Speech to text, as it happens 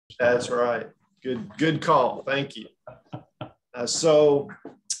That's right. Good call. Thank you.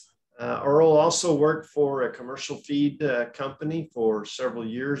 Earl also worked for a commercial feed company for several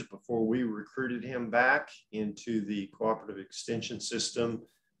years before we recruited him back into the cooperative extension system,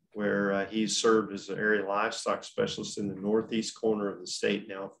 where he served as an area livestock specialist in the northeast corner of the state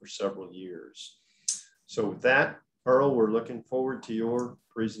now for several years. So with that, Earl, we're looking forward to your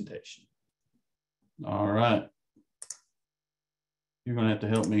presentation. All right. You're going to have to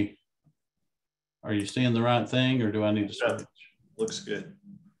help me. Are you seeing the right thing, or do I need to switch? Looks good.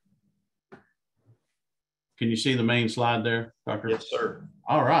 Can you see the main slide there, Doctor? Yes, sir.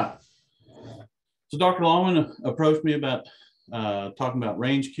 All right. So Dr. Longman approached me about talking about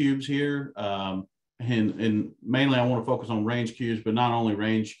range cubes here. And mainly I want to focus on range cubes, but not only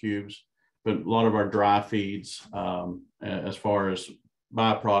range cubes, but a lot of our dry feeds as far as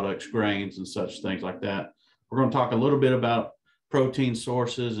byproducts, grains, and such things like that. We're going to talk a little bit about protein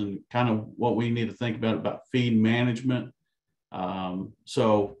sources and kind of what we need to think about feed management.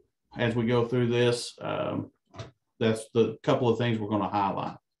 So as we go through this, that's the couple of things we're going to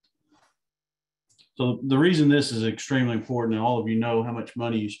highlight. So the reason this is extremely important, and all of you know how much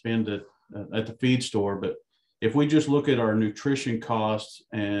money you spend at the feed store, but if we just look at our nutrition costs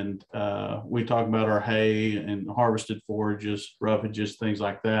and we talk about our hay and harvested forages, roughages, things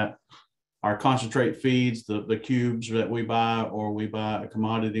like that, our concentrate feeds, the cubes that we buy, or we buy a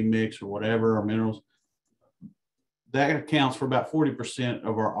commodity mix or whatever, our minerals, that accounts for about 40%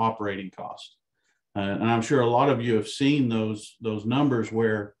 of our operating costs. And I'm sure a lot of you have seen those numbers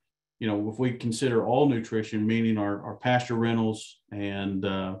where, you know, if we consider all nutrition, meaning our pasture rentals and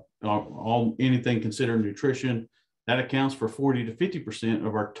anything considered nutrition, that accounts for 40 to 50%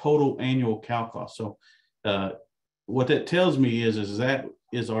 of our total annual cow cost. So what that tells me is that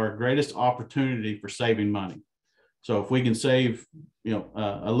is our greatest opportunity for saving money. So if we can save, you know,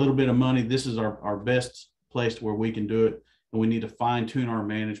 a little bit of money, this is our best place where we can do it, and we need to fine tune our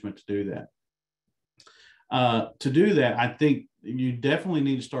management to do that. To do that, I think you definitely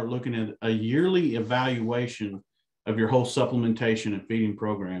need to start looking at a yearly evaluation of your whole supplementation and feeding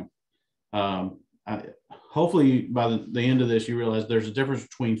program. Hopefully by the end of this, you realize there's a difference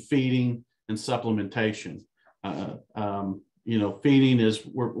between feeding and supplementation. You know, feeding is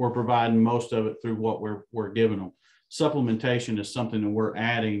we're providing most of it through what we're giving them. Supplementation is something that we're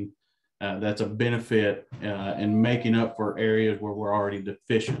adding that's a benefit and making up for areas where we're already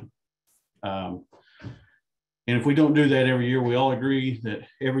deficient. And if we don't do that every year, we all agree that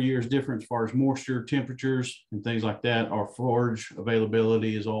every year is different as far as moisture, temperatures, and things like that. Our forage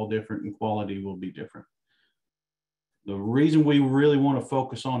availability is all different and quality will be different. The reason we really want to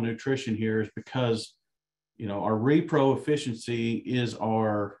focus on nutrition here is because, you know, our repro efficiency is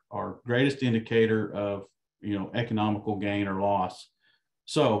our greatest indicator of, you know, economical gain or loss.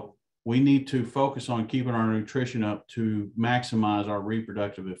 So we need to focus on keeping our nutrition up to maximize our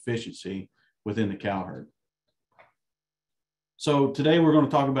reproductive efficiency within the cow herd. So today we're going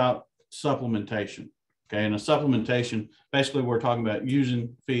to talk about supplementation. Okay, and a supplementation, basically we're talking about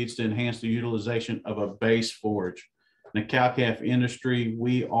using feeds to enhance the utilization of a base forage. In the cow-calf industry,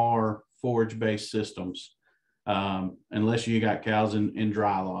 we are forage-based systems, unless you got cows in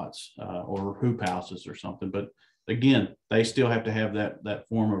dry lots or hoop houses or something. But again, they still have to have that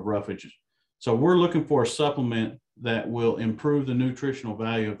form of roughage. So we're looking for a supplement that will improve the nutritional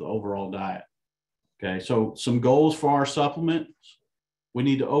value of the overall diet. Okay, so some goals for our supplements. We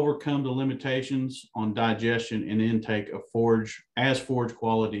need to overcome the limitations on digestion and intake of forage as forage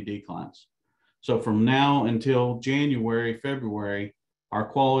quality declines. So from now until January, February, our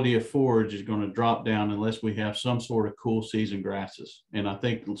quality of forage is going to drop down unless we have some sort of cool season grasses. And I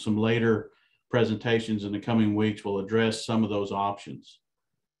think some later presentations in the coming weeks will address some of those options.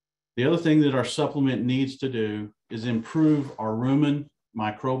 The other thing that our supplement needs to do is improve our rumen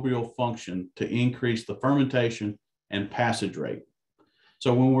microbial function to increase the fermentation and passage rate.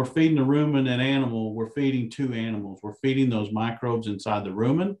 So when we're feeding a ruminant animal, we're feeding two animals. We're feeding those microbes inside the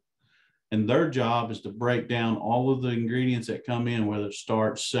rumen, and their job is to break down all of the ingredients that come in, whether it's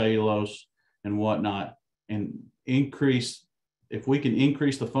starch, cellulose, and whatnot, and increase, if we can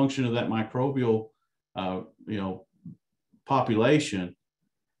increase the function of that microbial population,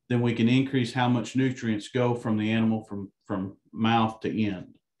 then we can increase how much nutrients go from the animal from mouth to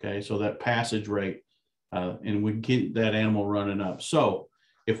end. Okay, so that passage rate, and we get that animal running up. So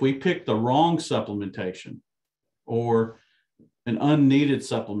if we pick the wrong supplementation or an unneeded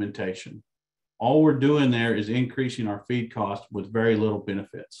supplementation, all we're doing there is increasing our feed cost with very little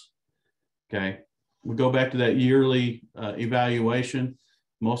benefits. Okay, we go back to that yearly evaluation.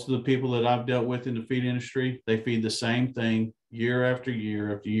 Most of the people that I've dealt with in the feed industry, they feed the same thing year after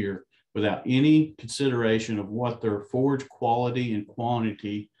year after year without any consideration of what their forage quality and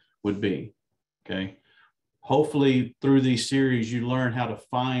quantity would be. Okay. Hopefully through these series, you learn how to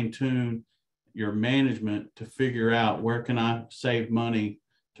fine tune your management to figure out where can I save money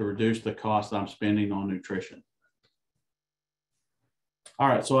to reduce the cost I'm spending on nutrition. All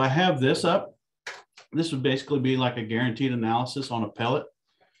right, so I have this up. This would basically be like a guaranteed analysis on a pellet.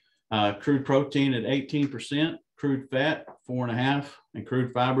 Crude protein at 18%, crude fat 4.5%, and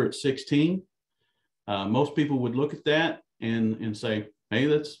crude fiber at 16%. Most people would look at that and say, hey,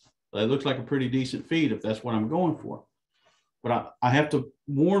 that looks like a pretty decent feed if that's what I'm going for. But I have to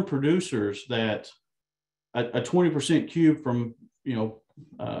warn producers that a 20% cube from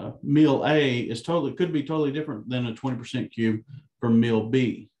meal A is could be totally different than a 20% cube from meal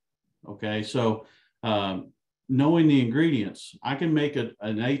B. Okay, so knowing the ingredients, I can make an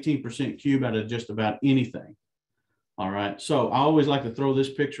 18% cube out of just about anything. All right, so I always like to throw this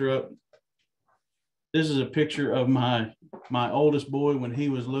picture up. This is a picture of my oldest boy when he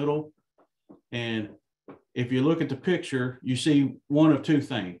was little, and if you look at the picture, you see one of two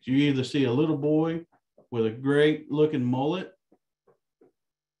things. You either see a little boy with a great looking mullet,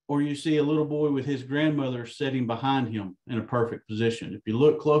 or you see a little boy with his grandmother sitting behind him in a perfect position. If you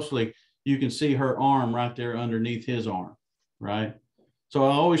look closely, you can see her arm right there underneath his arm, right? So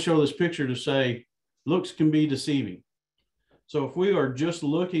I always show this picture to say, looks can be deceiving. So if we are just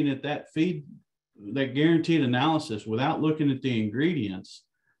looking at that feed, that guaranteed analysis without looking at the ingredients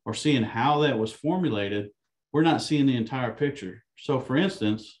or seeing how that was formulated, we're not seeing the entire picture. So for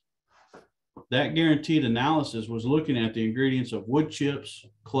instance, that guaranteed analysis was looking at the ingredients of wood chips,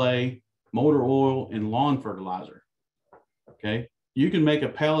 clay, motor oil, and lawn fertilizer. Okay, you can make a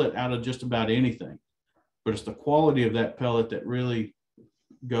pellet out of just about anything, but it's the quality of that pellet that really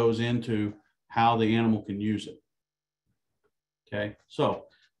goes into how the animal can use it. Okay, so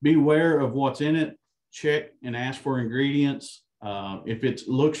beware of what's in it. Check and ask for ingredients. If it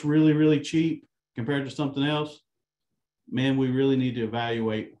looks really, really cheap compared to something else, man, we really need to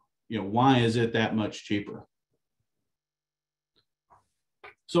evaluate, why is it that much cheaper?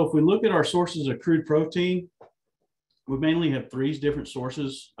 So if we look at our sources of crude protein, we mainly have 3 different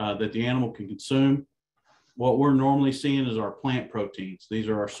sources that the animal can consume. What we're normally seeing is our plant proteins. These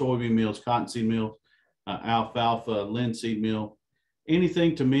are our soybean meals, cottonseed meals, alfalfa, linseed meal.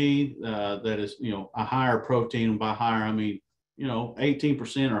 Anything to me that is, a higher protein, and by higher, I mean,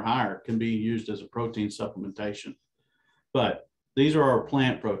 18% or higher can be used as a protein supplementation. But these are our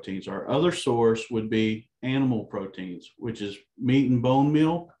plant proteins. Our other source would be animal proteins, which is meat and bone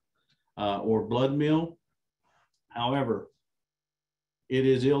meal or blood meal. However, it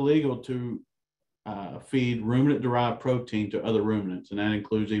is illegal to feed ruminant-derived protein to other ruminants, and that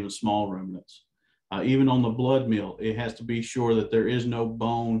includes even small ruminants. Even on the blood meal, it has to be sure that there is no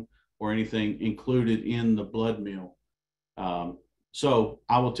bone or anything included in the blood meal. So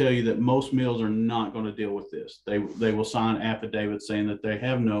I will tell you that most mills are not going to deal with this. They will sign affidavits saying that they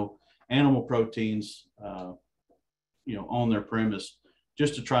have no animal proteins, on their premise,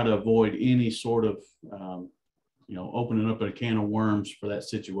 just to try to avoid any sort of, opening up a can of worms for that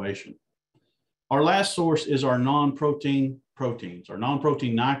situation. Our last source is our non-protein proteins. Our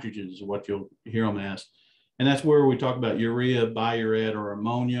non-protein nitrogens is what you'll hear them ask. And that's where we talk about urea, biuret, or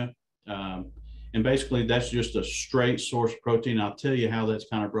ammonia. And basically, that's just a straight source protein. I'll tell you how that's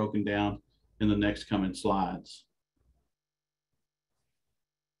kind of broken down in the next coming slides.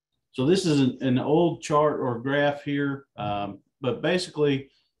 So this is an old chart or graph here, but basically,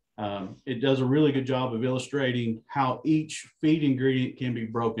 it does a really good job of illustrating how each feed ingredient can be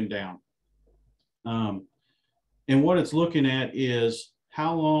broken down. And what it's looking at is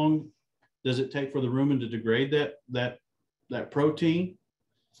how long does it take for the rumen to degrade that protein.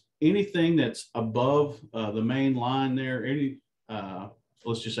 Anything that's above the main line there,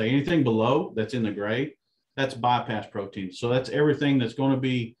 let's just say anything below that's in the gray, that's bypass protein. So that's everything that's going to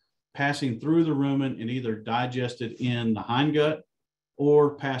be passing through the rumen and either digested in the hindgut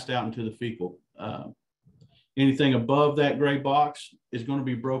or passed out into the fecal. Anything above that gray box is going to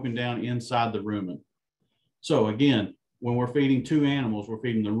be broken down inside the rumen. So again, when we're feeding 2 animals, we're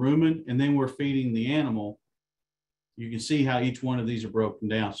feeding the rumen and then we're feeding the animal. You can see how each one of these are broken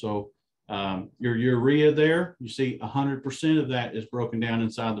down. So your urea there, you see 100% of that is broken down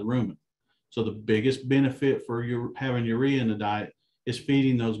inside the rumen. So the biggest benefit for having urea in the diet is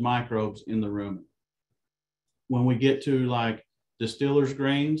feeding those microbes in the rumen. When we get to like distiller's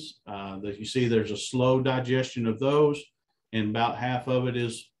grains, that you see there's a slow digestion of those, and about half of it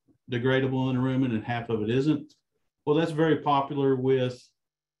is degradable in the rumen and half of it isn't. Well, that's very popular with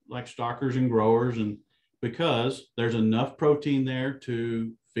like stockers and growers, and because there's enough protein there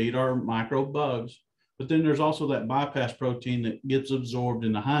to feed our microbe bugs. But then there's also that bypass protein that gets absorbed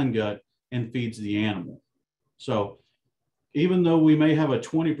in the hindgut and feeds the animal. So even though we may have a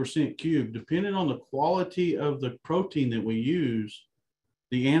 20% cube, depending on the quality of the protein that we use,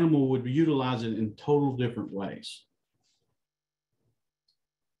 the animal would utilize it in total different ways.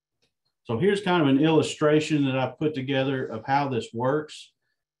 So here's kind of an illustration that I've put together of how this works.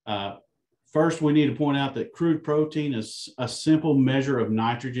 First, we need to point out that crude protein is a simple measure of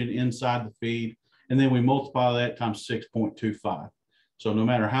nitrogen inside the feed, and then we multiply that times 6.25. So no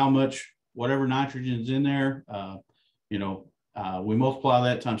matter how much, whatever nitrogen is in there, we multiply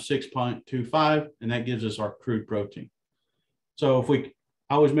that times 6.25, and that gives us our crude protein. So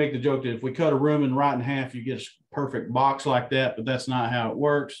I always make the joke that if we cut a rumen right in half, you get a perfect box like that, but that's not how it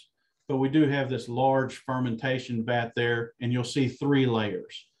works. But we do have this large fermentation vat there, and you'll see 3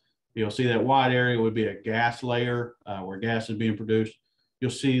 layers. You'll see that white area would be a gas layer where gas is being produced.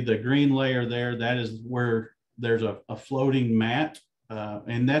 You'll see the green layer there. That is where there's a floating mat,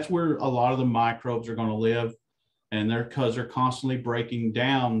 and that's where a lot of the microbes are going to live. And because they're constantly breaking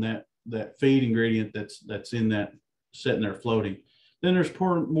down that feed ingredient that's in that sitting there floating. Then there's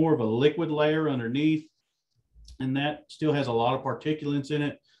more of a liquid layer underneath, and that still has a lot of particulates in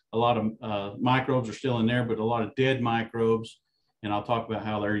it. A lot of microbes are still in there, but a lot of dead microbes. And I'll talk about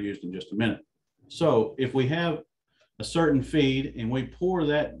how they're used in just a minute. So if we have a certain feed and we pour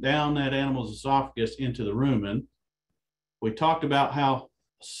that down that animal's esophagus into the rumen, we talked about how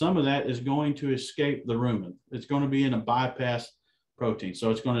some of that is going to escape the rumen. It's going to be in a bypass protein. So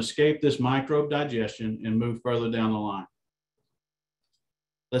it's going to escape this microbe digestion and move further down the line.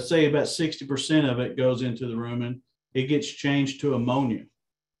 Let's say about 60% of it goes into the rumen. It gets changed to ammonia.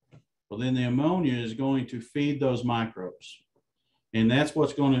 Well, then the ammonia is going to feed those microbes. And that's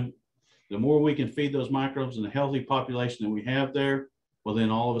what's going to, the more we can feed those microbes in the healthy population that we have there, well, then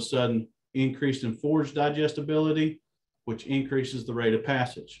all of a sudden increase in forage digestibility, which increases the rate of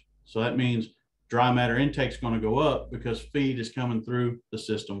passage. So that means dry matter intake is going to go up because feed is coming through the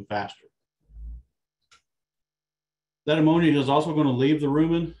system faster. That ammonia is also going to leave the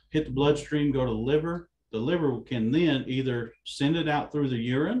rumen, hit the bloodstream, go to the liver. The liver can then either send it out through the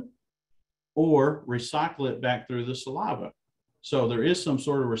urine or recycle it back through the saliva. So there is some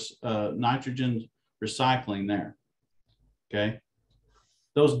sort of nitrogen recycling there. Okay.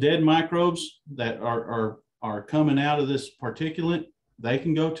 Those dead microbes that are coming out of this particulate, they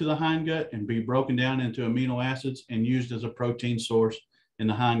can go to the hindgut and be broken down into amino acids and used as a protein source in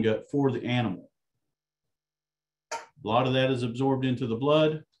the hindgut for the animal. A lot of that is absorbed into the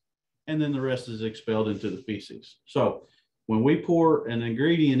blood, and then the rest is expelled into the feces. So when we pour an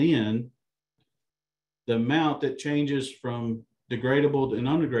ingredient in, the amount that changes from degradable and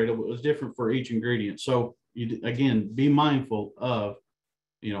undegradable is different for each ingredient. So you, again, be mindful of,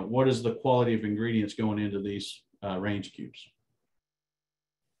 what is the quality of ingredients going into these range cubes.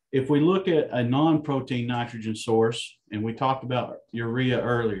 If we look at a non-protein nitrogen source, and we talked about urea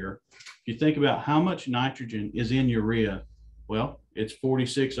earlier, if you think about how much nitrogen is in urea, well, it's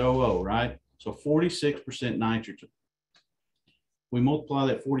 4600, right? So 46% nitrogen. We multiply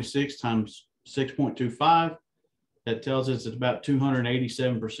that 46 times 6.25, that tells us it's about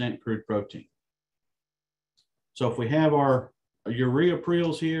 287% crude protein. So if we have our urea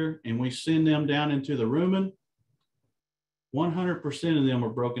preels here and we send them down into the rumen, 100% of them are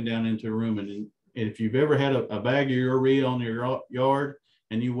broken down into rumen. And if you've ever had a bag of urea on your yard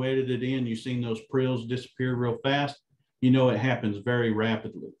and you weighted it in, you've seen those preels disappear real fast, it happens very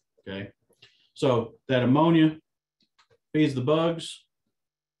rapidly, okay? So that ammonia feeds the bugs,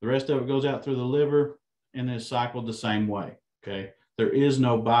 the rest of it goes out through the liver and is cycled the same way, okay? There is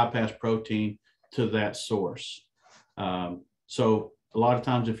no bypass protein to that source. So a lot of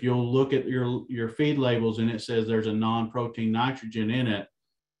times if you'll look at your feed labels and it says there's a non-protein nitrogen in it,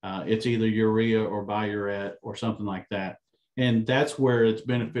 it's either urea or biuret or something like that. And that's where it's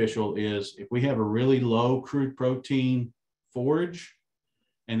beneficial is if we have a really low crude protein forage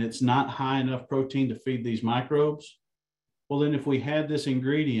and it's not high enough protein to feed these microbes, well, then if we had this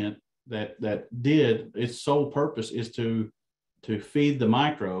ingredient that did its sole purpose is to feed the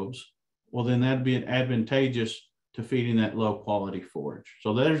microbes, well, then that'd be advantageous to feeding that low quality forage.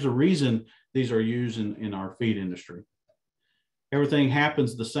 So there's a reason these are used in our feed industry. Everything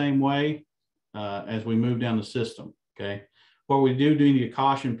happens the same way as we move down the system, okay? What we do need to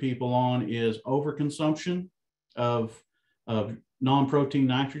caution people on is overconsumption of non-protein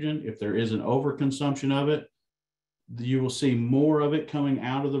nitrogen. If there is an overconsumption of it, you will see more of it coming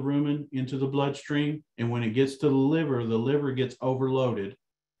out of the rumen into the bloodstream. And when it gets to the liver gets overloaded.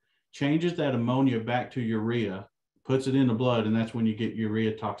 changes that ammonia back to urea, puts it in the blood, and that's when you get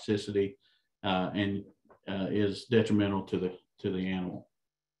urea toxicity and is detrimental to the animal.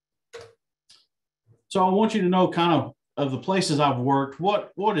 So I want you to know kind of the places I've worked,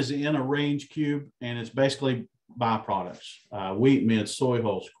 what is in a range cube, and it's basically byproducts, wheat midds, soy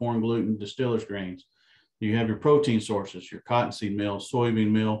hulls, corn gluten, distillers grains. You have your protein sources, your cottonseed meal,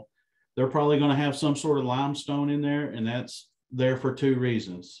 soybean meal. They're probably going to have some sort of limestone in there, and that's there for two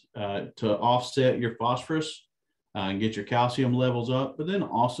reasons: to offset your phosphorus and get your calcium levels up, but then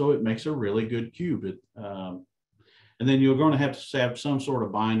also it makes a really good cube. And then you're going to have some sort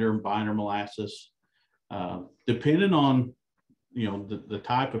of binder molasses, depending on the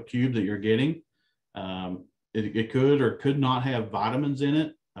type of cube that you're getting. It could or could not have vitamins in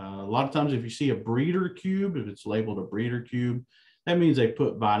it. A lot of times if you see a breeder cube, if it's labeled a breeder cube, that means they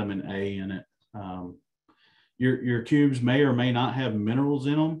put vitamin A in it. Your cubes may or may not have minerals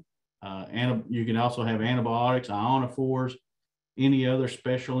in them. And you can also have antibiotics, ionophores, any other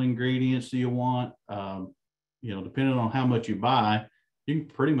special ingredients that you want. Depending on how much you buy, you can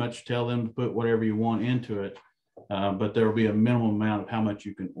pretty much tell them to put whatever you want into it. But there will be a minimum amount of how much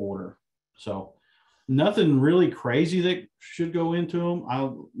you can order. So nothing really crazy that should go into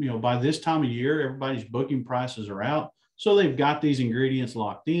them. By this time of year, everybody's booking prices are out. So they've got these ingredients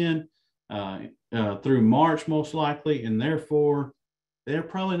locked in through March, most likely. And therefore, they're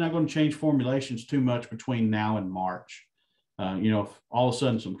probably not going to change formulations too much between now and March. If all of a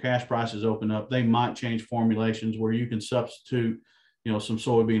sudden some cash prices open up, they might change formulations where you can substitute, some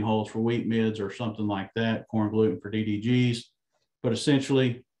soybean hulls for wheat midds or something like that, corn gluten for DDGs. But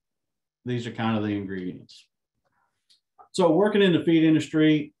essentially, these are kind of the ingredients. So working in the feed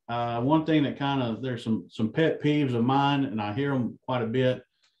industry, one thing that there's some pet peeves of mine, and I hear them quite a bit.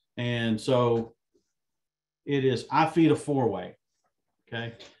 And so it is, I feed a four-way,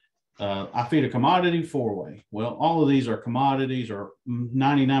 okay? I feed a commodity four-way. Well, all of these are commodities, or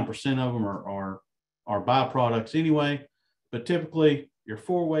 99% of them are byproducts anyway. But typically, your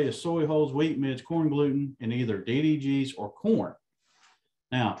four-way is soy hulls, wheat midds, corn gluten, and either DDGs or corn.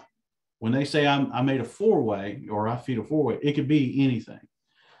 Now, when they say I made a four-way or I feed a four-way, it could be anything.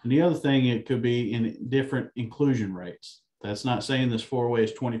 And the other thing, it could be in different inclusion rates. That's not saying this four-way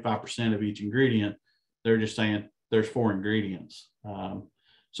is 25% of each ingredient. They're just saying there's 4 ingredients.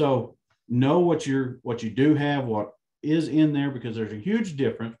 So know what you do have, what is in there, because there's a huge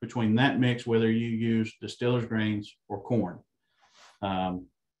difference between that mix, whether you use distillers grains or corn. And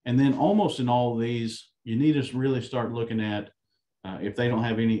then almost in all of these, you need to really start looking at if they don't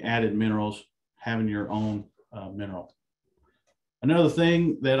have any added minerals, having your own mineral. Another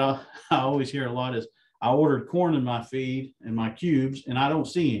thing that I always hear a lot is I ordered corn in my feed and my cubes, and I don't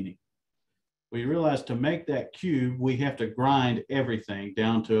see any. We realize to make that cube, we have to grind everything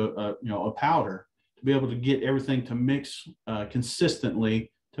down to a powder to be able to get everything to mix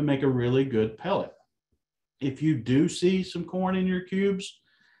consistently to make a really good pellet. If you do see some corn in your cubes,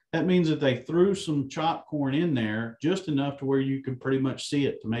 that means that they threw some chopped corn in there just enough to where you can pretty much see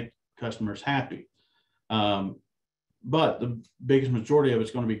it to make customers happy. But the biggest majority of it's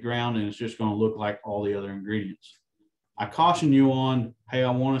going to be ground, and it's just going to look like all the other ingredients. I caution you on, hey,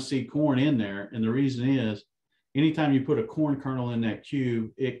 I want to see corn in there. And the reason is, anytime you put a corn kernel in that cube,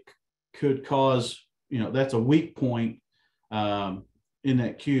 it could cause, that's a weak point in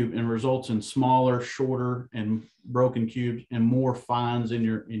that cube, and results in smaller, shorter, and broken cubes and more fines in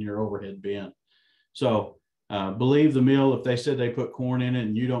your overhead bin. So believe the mill, if they said they put corn in it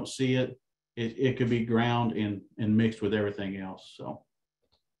and you don't see it, it could be ground and mixed with everything else.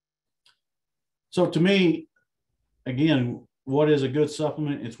 So to me, again, what is a good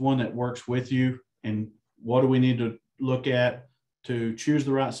supplement? It's one that works with you. And what do we need to look at to choose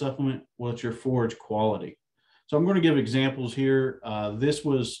the right supplement? Well, it's your forage quality. So I'm going to give examples here. This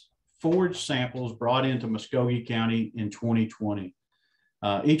was forage samples brought into Muskogee County in 2020.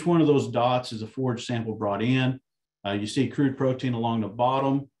 Each one of those dots is a forage sample brought in. You see crude protein along the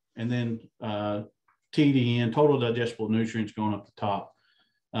bottom, and then TDN, total digestible nutrients, going up the top.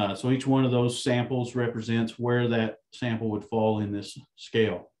 So each one of those samples represents where that sample would fall in this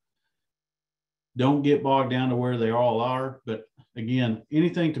scale. Don't get bogged down to where they all are. But again,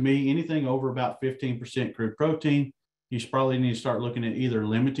 anything over about 15% crude protein, you probably need to start looking at either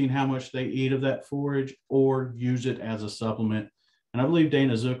limiting how much they eat of that forage or use it as a supplement. And I believe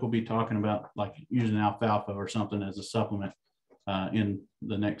Dana Zook will be talking about like using alfalfa or something as a supplement in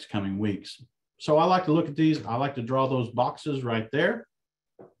the next coming weeks. So I like to look at these. I like to draw those boxes right there.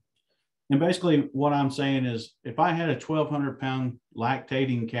 And basically what I'm saying is, if I had a 1,200 pound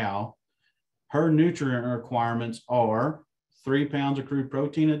lactating cow, her nutrient requirements are 3 pounds of crude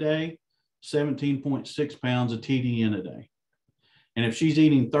protein a day, 17.6 pounds of TDN a day. And if she's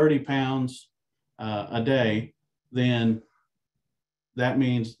eating 30 pounds a day, then that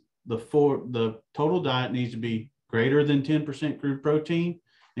means the total diet needs to be greater than 10% crude protein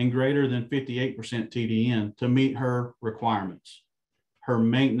and greater than 58% TDN to meet her requirements, her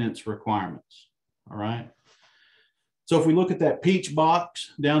maintenance requirements. All right. So if we look at that peach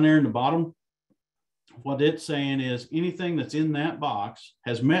box down there in the bottom, what it's saying is anything that's in that box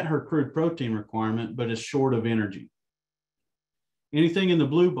has met her crude protein requirement, but is short of energy. Anything in the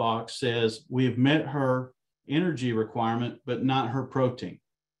blue box says we have met her energy requirement, but not her protein.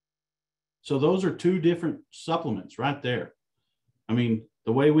 So those are two different supplements right there. I mean,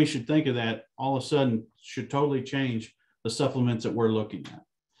 the way we should think of that all of a sudden should totally change the supplements that we're looking at.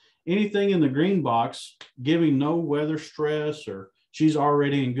 Anything in the green box, giving no weather stress or she's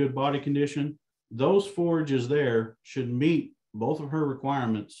already in good body condition, those forages there should meet both of her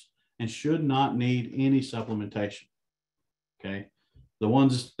requirements and should not need any supplementation. Okay. The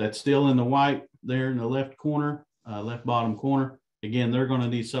ones that's still in the white there in the left corner, left bottom corner, again, they're going to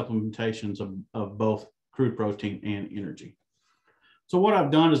need supplementations of both crude protein and energy. So what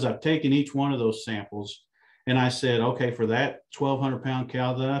I've done is I've taken each one of those samples and I said, okay, for that 1,200 pound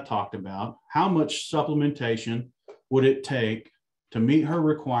cow that I talked about, how much supplementation would it take to meet her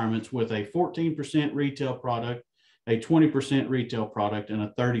requirements with a 14% retail product, a 20% retail product, and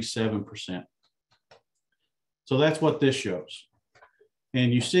a 37%. So that's what this shows.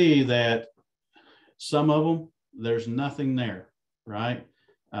 And you see that some of them, there's nothing there, right?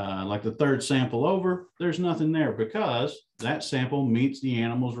 Like the third sample over, there's nothing there because that sample meets the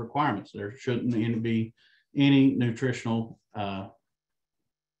animal's requirements. There shouldn't be any nutritional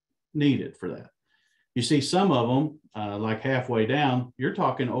needed for that. You see some of them, like halfway down, you're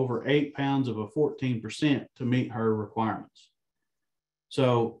talking over 8 pounds of a 14% to meet her requirements.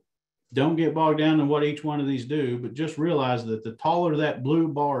 So don't get bogged down in what each one of these do, but just realize that the taller that blue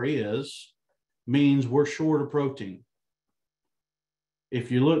bar is, means we're short of protein.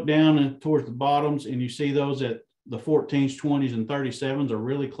 If you look down and towards the bottoms and you see those at the 14s, 20s, and 37s are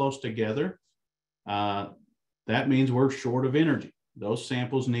really close together, that means we're short of energy. Those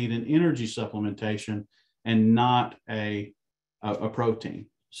samples need an energy supplementation and not a protein.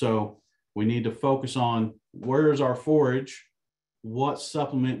 So we need to focus on where is our forage, what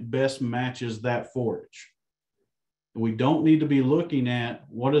supplement best matches that forage. We don't need to be looking at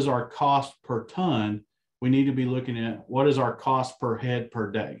what is our cost per ton. We need to be looking at what is our cost per head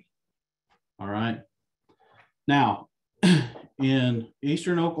per day. All right. Now, in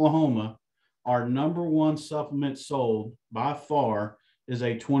Eastern Oklahoma, our number one supplement sold by far is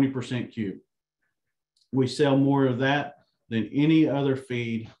a 20% cube. We sell more of that than any other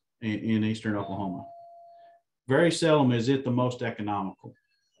feed in Eastern Oklahoma. Very seldom is it the most economical.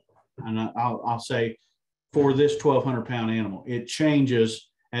 And I'll say for this 1,200 pound animal, it changes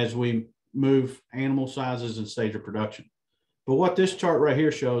as we move animal sizes and stage of production. But what this chart right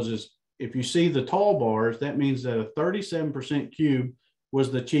here shows is if you see the tall bars, that means that a 37% cube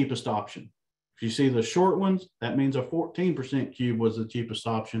was the cheapest option. If you see the short ones, that means a 14% cube was the cheapest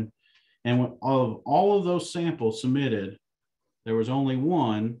option. And when all of those samples submitted, there was only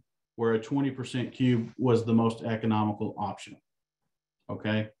one where a 20% cube was the most economical option.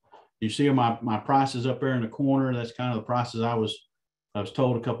 Okay. You see my prices up there in the corner. That's kind of the prices I was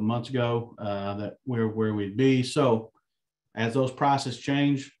told a couple months ago that where we'd be. So as those prices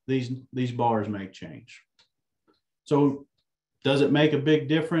change, these bars may change. So does it make a big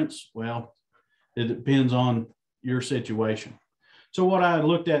difference? Well, it depends on your situation. So what I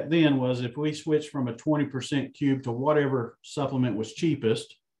looked at then was if we switched from a 20% cube to whatever supplement was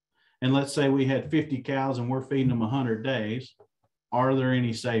cheapest, and let's say we had 50 cows and we're feeding them 100 days, are there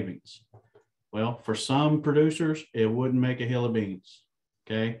any savings? Well, for some producers, it wouldn't make a hill of beans,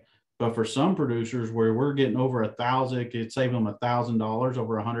 okay? But for some producers where we're getting over 1,000, it could save them $1,000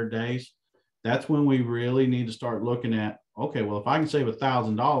 over 100 days. That's when we really need to start looking at, okay, well, if I can save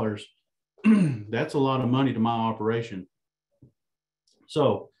 $1,000, that's a lot of money to my operation.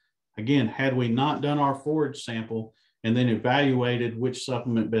 So again, had we not done our forage sample and then evaluated which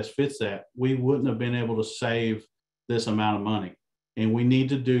supplement best fits that, we wouldn't have been able to save this amount of money. And we need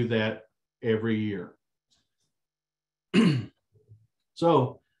to do that every year.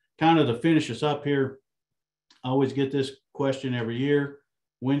 So kind of to finish us up here, I always get this question every year.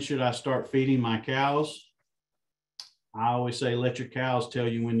 When should I start feeding my cows? I always say, let your cows tell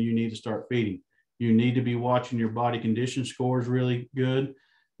you when you need to start feeding. You need to be watching your body condition scores really good.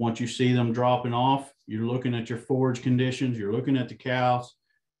 Once you see them dropping off, you're looking at your forage conditions, you're looking at the cows.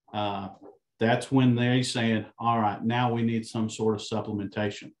 that's when they're saying, all right, now we need some sort of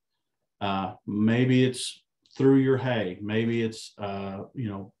supplementation. Maybe it's through your hay. Maybe it's,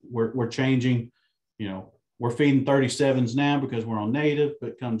 we're changing, we're feeding 37s now because we're on native,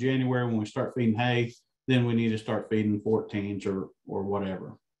 but come January, when we start feeding hay, then we need to start feeding 14s or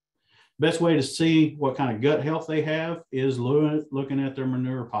whatever. Best way to see what kind of gut health they have is looking at their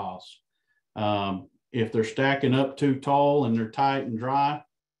manure piles. If they're stacking up too tall and they're tight and dry,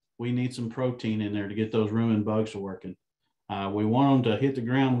 we need some protein in there to get those rumen bugs working. We want them to hit the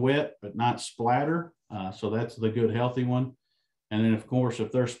ground wet, but not splatter. So that's the good, healthy one. And then, of course,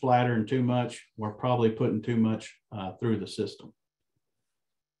 if they're splattering too much, we're probably putting too much through the system.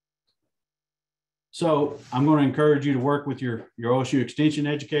 So I'm going to encourage you to work with your OSU extension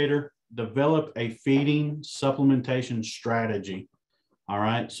educator, develop a feeding supplementation strategy. All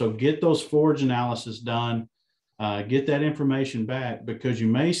right. So get those forage analysis done, get that information back, because you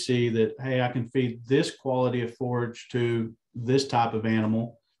may see that, hey, I can feed this quality of forage to this type of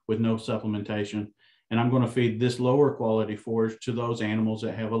animal with no supplementation. And I'm going to feed this lower quality forage to those animals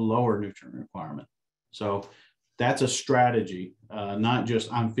that have a lower nutrient requirement. So that's a strategy, not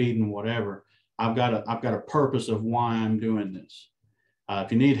just I'm feeding whatever. I've got a purpose of why I'm doing this.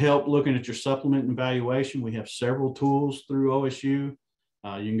 If you need help looking at your supplement evaluation, we have several tools through OSU.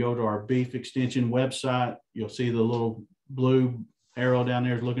 You can go to our beef extension website. You'll see the little blue arrow down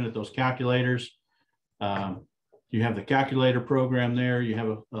there looking at those calculators. You have the calculator program there. You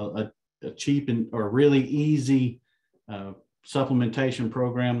have a cheap or really easy supplementation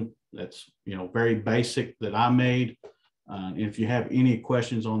program that's very basic that I made. And if you have any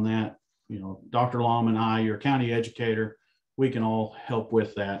questions on that, Dr. Lom and I, your county educator, we can all help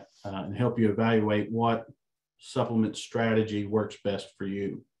with that and help you evaluate what supplement strategy works best for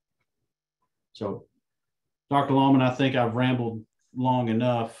you. So, Dr. Lom, I think I've rambled long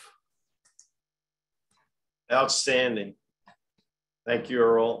enough. Outstanding. Thank you,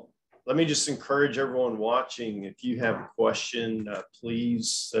 Earl. Let me just encourage everyone watching, if you have a question,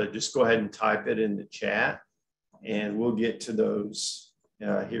 please just go ahead and type it in the chat, and we'll get to those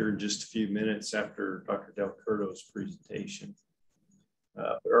here in just a few minutes after Dr. DelCurto's presentation.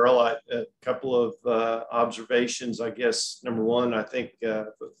 Earl, a couple of observations, I guess. Number one, I think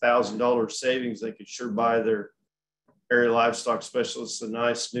 $1,000 savings, they could sure buy their area livestock specialists a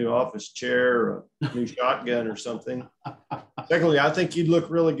nice new office chair, or a new shotgun or something. Secondly, I think you'd look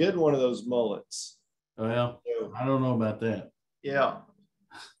really good in one of those mullets. Well, so, I don't know about that. Yeah.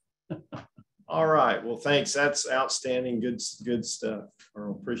 All right. Well, thanks. That's outstanding. Good stuff.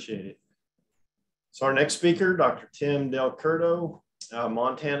 Earl, appreciate it. So our next speaker, Dr. Tim DelCurto,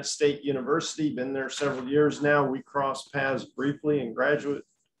 Montana State University, been there several years now. We crossed paths briefly in graduate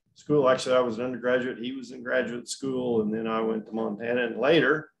school. Actually, I was an undergraduate. He was in graduate school, and then I went to Montana, and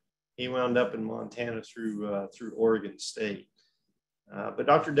later he wound up in Montana through Oregon State. But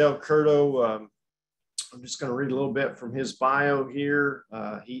Dr. DelCurto, I'm just going to read a little bit from his bio here.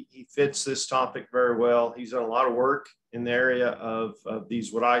 He fits this topic very well. He's done a lot of work in the area of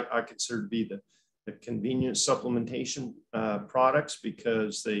these, what I consider to be the convenience supplementation products,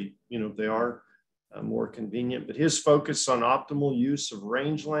 because they are more convenient. But his focus on optimal use of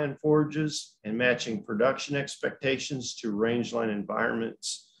rangeland forages and matching production expectations to rangeland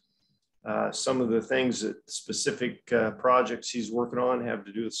environments. Some of the things that specific projects he's working on have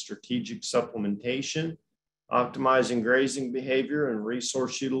to do with strategic supplementation, optimizing grazing behavior and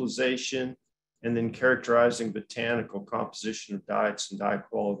resource utilization, and then characterizing botanical composition of diets and diet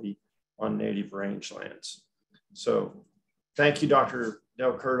quality on native rangelands. So thank you, Dr.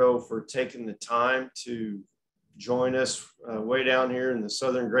 DelCurto, for taking the time to join us way down here in the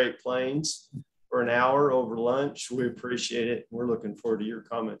Southern Great Plains for an hour over lunch. We appreciate it. We're looking forward to your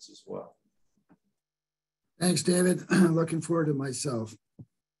comments as well. Thanks, David. Looking forward to myself.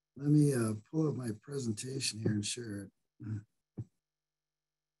 Let me pull up my presentation here and share it.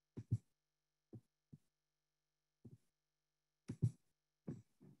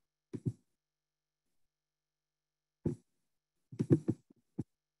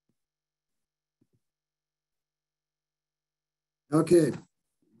 Okay,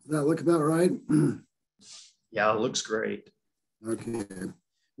 does that look about right? Yeah, it looks great. Okay.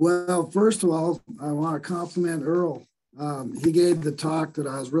 Well, first of all, I want to compliment Earl. He gave the talk that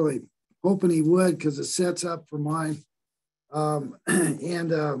I was really hoping he would, because it sets up for mine. Yeah,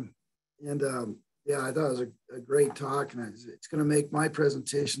 I thought it was a great talk, and it's going to make my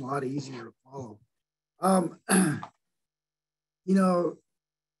presentation a lot easier to follow.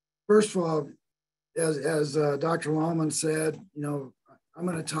 First of all, as Dr. Lohman said, I'm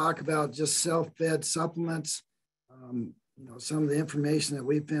going to talk about just self-fed supplements. some of the information that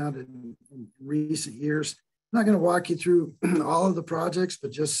we found in recent years. I'm not going to walk you through all of the projects,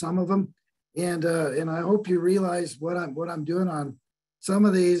 but just some of them. And I hope you realize what I'm doing on some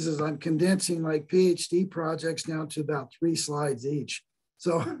of these is I'm condensing like PhD projects down to about 3 slides each.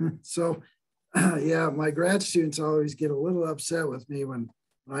 So yeah, my grad students always get a little upset with me when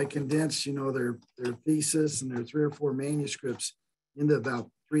I condense, their thesis and their 3 or 4 manuscripts into about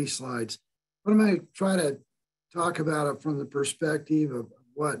 3 slides. But I'm going to try to talk about it from the perspective of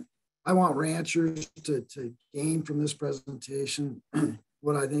what I want ranchers to gain from this presentation,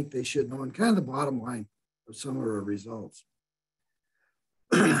 what I think they should know, and kind of the bottom line of some of our results.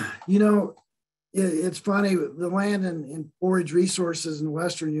 It's funny, the land and forage resources in the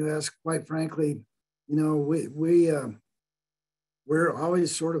Western U.S., quite frankly, we're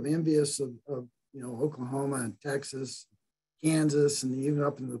always sort of envious of Oklahoma and Texas, Kansas, and even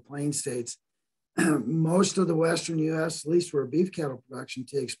up into the Plain States. Most of the Western U.S., at least where beef cattle production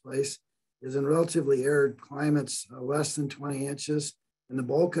takes place, is in relatively arid climates, less than 20 inches, and the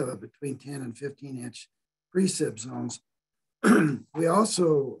bulk of it between 10 and 15-inch precip zones. We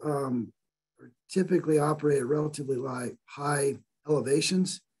also typically operate at relatively high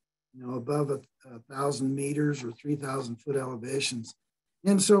elevations, above 1,000 meters or 3,000 foot elevations.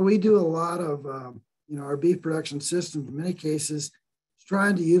 And so we do a lot of, our beef production system, in many cases, is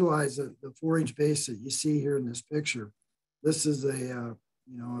trying to utilize the forage base that you see here in this picture. This is a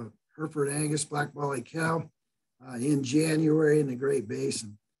Hereford Angus Black Bally cow in January in the Great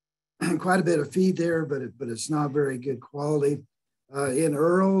Basin. Quite a bit of feed there, but it's not very good quality. In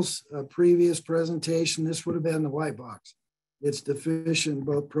Earl's previous presentation, this would have been the white box. It's deficient in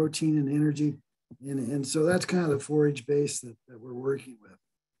both protein and energy. And so that's kind of the forage base that we're working with.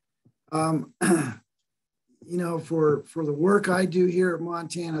 For the work I do here at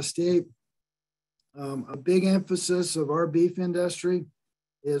Montana State, a big emphasis of our beef industry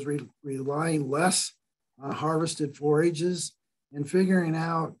is relying less on harvested forages and figuring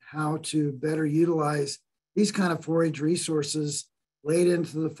out how to better utilize these kind of forage resources late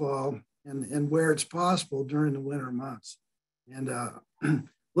into the fall and where it's possible during the winter months. And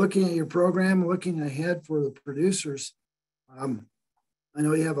looking at your program, looking ahead for the producers, I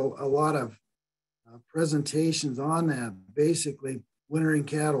know you have a lot of presentations on that, basically wintering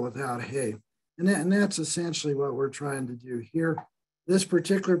cattle without hay. And that's essentially what we're trying to do here. This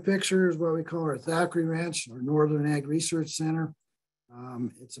particular picture is what we call our Thackeray Ranch, our Northern Ag Research Center.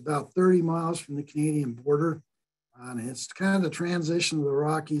 It's about 30 miles from the Canadian border. And it's kind of the transition of the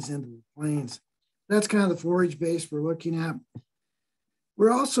Rockies into the plains. That's kind of the forage base we're looking at.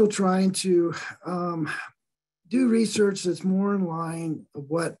 We're also trying to do research that's more in line of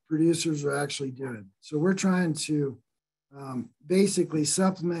what producers are actually doing. So we're trying to basically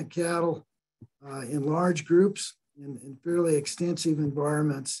supplement cattle in large groups in fairly extensive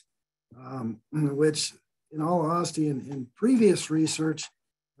environments, which in all honesty, in previous research,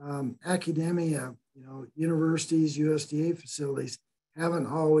 academia, universities, USDA facilities haven't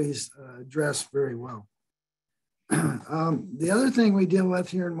always addressed very well. The other thing we deal with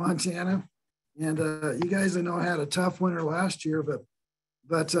here in Montana, and you guys I know had a tough winter last year,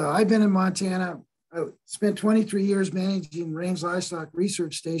 but I've been in Montana. I spent 23 years managing range livestock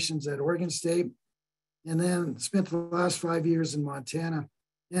research stations at Oregon State, and then spent the last 5 years in Montana.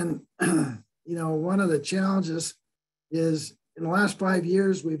 And one of the challenges is in the last 5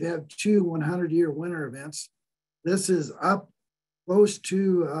 years, we've had 2 100-year winter events. This is up close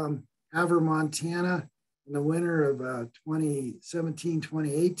to Havre, Montana in the winter of 2017,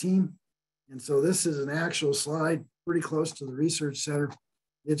 2018. And so this is an actual slide pretty close to the research center.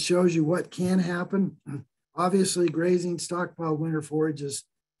 It shows you what can happen. Obviously, grazing stockpile winter forages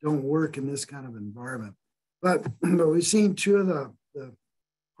don't work in this kind of environment. But we've seen 2 of the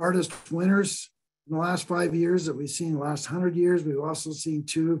hardest winters in the last 5 years that we've seen in the last 100 years. We've also seen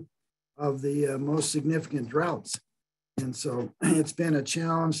 2 of the most significant droughts. And so it's been a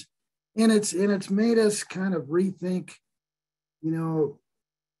challenge. And it's made us kind of rethink,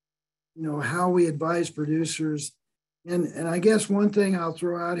 how we advise producers. And I guess one thing I'll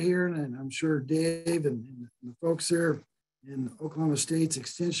throw out here, and I'm sure Dave and the folks there in Oklahoma State's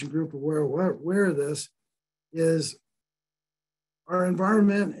Extension Group are aware of this, is our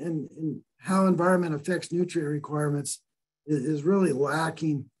environment and how environment affects nutrient requirements is really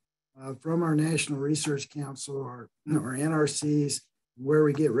lacking from our National Research Council or NRCs, where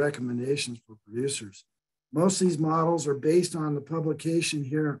we get recommendations for producers. Most of these models are based on the publication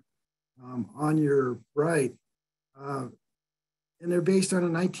here on your right, and they're based on a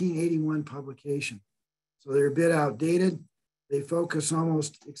 1981 publication. So they're a bit outdated. They focus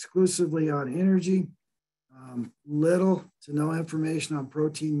almost exclusively on energy. little to no information on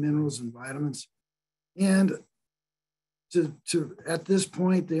protein, minerals, and vitamins. And at this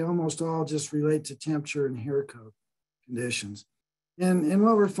point, they almost all just relate to temperature and hair coat conditions. And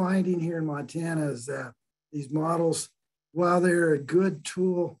what we're finding here in Montana is that these models, while they're a good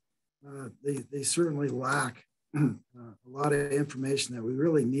tool, they certainly lack a lot of information that we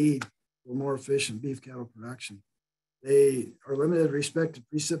really need for more efficient beef cattle production. They are limited with respect to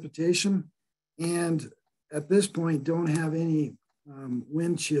precipitation, and at this point don't have any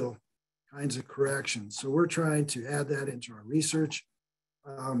wind chill kinds of corrections. So we're trying to add that into our research.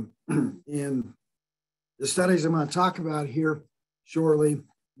 In the studies I'm going to talk about here shortly,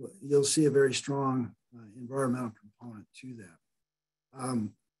 you'll see a very strong environmental component to that.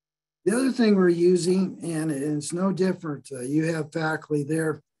 The other thing we're using, and it's no different, you have faculty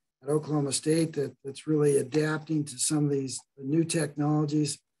there at Oklahoma State that's really adapting to some of these new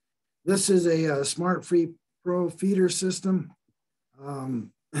technologies. This is a Smart Free Pro feeder system.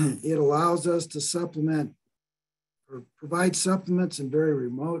 It allows us to supplement or provide supplements in very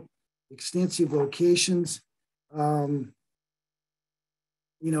remote, extensive locations, where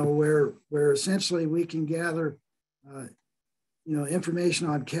essentially we can gather, information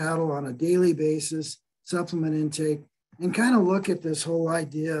on cattle on a daily basis, supplement intake, and kind of look at this whole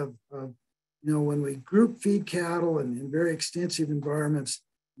idea of when we group feed cattle in very extensive environments,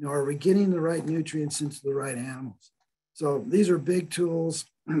 are we getting the right nutrients into the right animals? So these are big tools,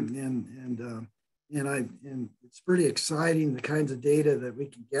 and it's pretty exciting, the kinds of data that we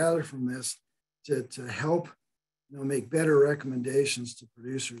can gather from this to help make better recommendations to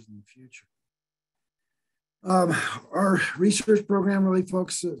producers in the future. Our research program really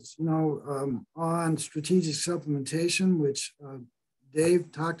focuses, on strategic supplementation, which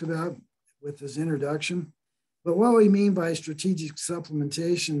Dave talked about with his introduction. But what we mean by strategic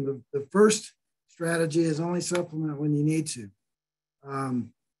supplementation, the first strategy is only supplement when you need to.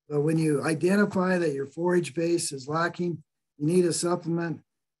 But when you identify that your forage base is lacking, you need a supplement.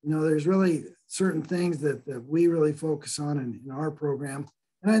 There's really certain things that we really focus on in our program.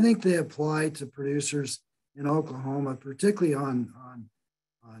 And I think they apply to producers in Oklahoma, particularly on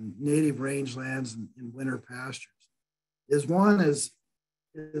native rangelands and winter pastures. One is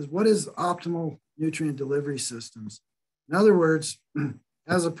what is optimal nutrient delivery systems? In other words,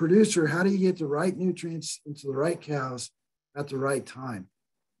 as a producer, how do you get the right nutrients into the right cows at the right time?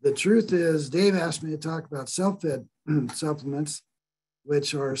 The truth is, Dave asked me to talk about self-fed supplements,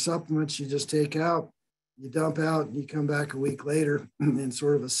 which are supplements you just take out, you dump out, and you come back a week later and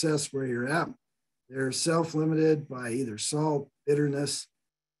sort of assess where you're at. They're self-limited by either salt, bitterness,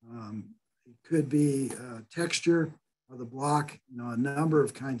 it could be texture of the block, a number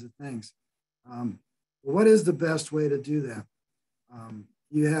of kinds of things. What is the best way to do that?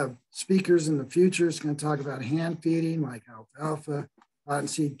 You have speakers in the future that's going to talk about hand feeding, like alfalfa,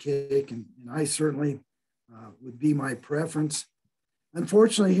 cottonseed cake, and I certainly would be my preference.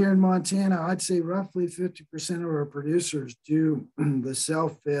 Unfortunately, here in Montana, I'd say roughly 50% of our producers do the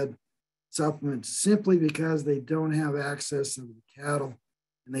self-fed supplements simply because they don't have access to the cattle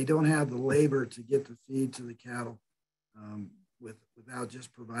and they don't have the labor to get the feed to the cattle without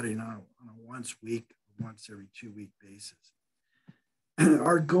just providing on a once week or once every 2 week basis.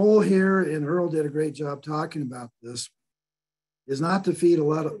 Our goal here, and Earl did a great job talking about this, is not to feed a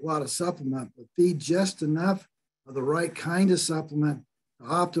lot of supplement, but feed just enough of the right kind of supplement to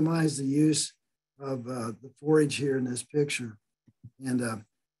optimize the use of the forage here in this picture.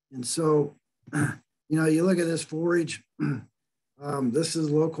 And so, you look at this forage, this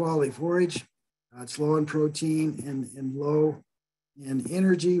is low quality forage. It's low in protein and low in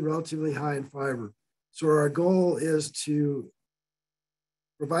energy, relatively high in fiber. So our goal is to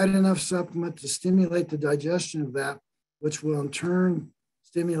provide enough supplement to stimulate the digestion of that, which will in turn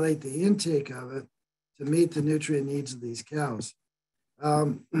stimulate the intake of it to meet the nutrient needs of these cows.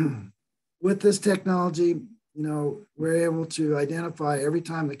 With this technology, we're able to identify every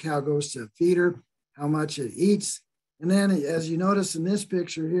time the cow goes to a feeder, how much it eats. And then as you notice in this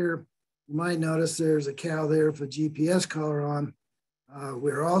picture here, you might notice there's a cow there with a GPS collar on.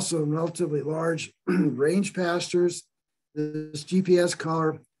 We're also in relatively large range pastures. This GPS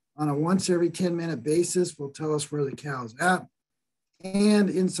collar on a once every 10-minute basis will tell us where the cow's at. And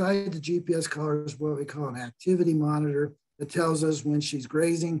inside the GPS collar is what we call an activity monitor that tells us when she's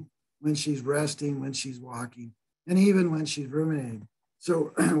grazing, when she's resting, when she's walking, and even when she's ruminating.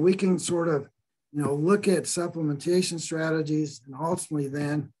 So we can sort of, look at supplementation strategies and ultimately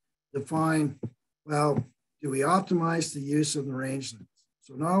then define, well, do we optimize the use of the rangelands?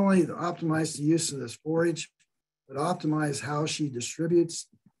 So not only optimize the use of this forage, but optimize how she distributes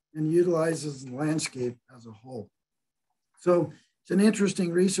and utilizes the landscape as a whole. So it's an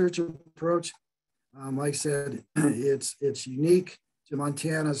interesting research approach. Like I said, it's unique to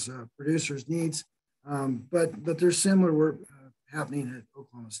Montana's producers' needs, but there's similar work happening at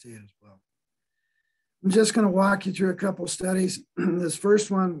Oklahoma State as well. I'm just going to walk you through a couple of studies. This first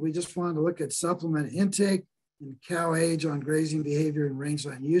one, we just wanted to look at supplement intake and cow age on grazing behavior and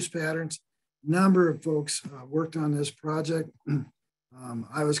rangeland use patterns. A number of folks worked on this project.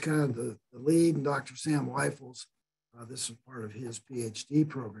 I was kind of the lead, and Dr. Sam Weifels, this is part of his PhD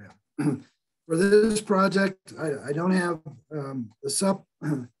program. For this project, I don't have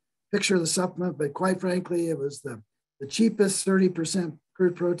the picture of the supplement, but quite frankly, it was the cheapest 30%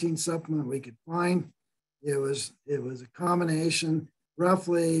 crude protein supplement we could find. It was a combination,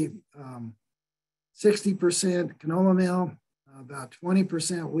 roughly 60% canola meal, about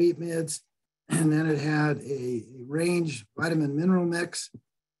 20% wheat mids, and then it had a range vitamin mineral mix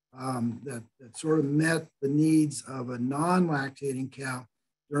that sort of met the needs of a non-lactating cow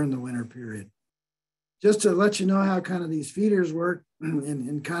during the winter period. Just to let you know how kind of these feeders work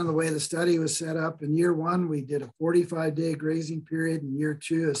and kind of the way the study was set up, in year one, we did a 45-day grazing period. In year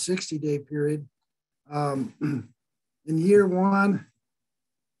two, a 60-day period. In year one,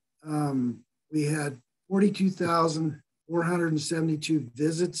 we had 42,472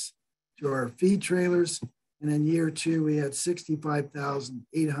 visits to our feed trailers. And in year two, we had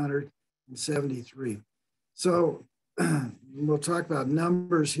 65,873. So we'll talk about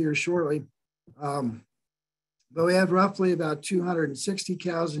numbers here shortly. But we had roughly about 260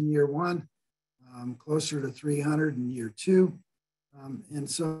 cows in year one, closer to 300 in year two. And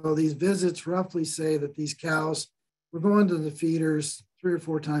so these visits roughly say that these cows were going to the feeders 3 or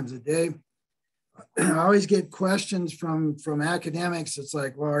 4 times a day. I always get questions from academics. It's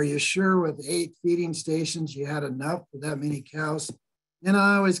like, well, are you sure with 8 feeding stations you had enough for that many cows? And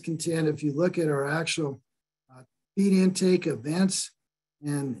I always contend, if you look at our actual feed intake events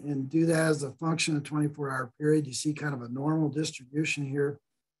and do that as a function of 24-hour period, you see kind of a normal distribution here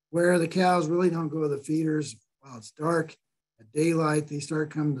where the cows really don't go to the feeders while it's dark. At daylight, they start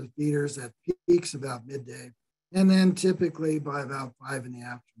coming to the feeders at peaks about midday. And then typically by about 5 in the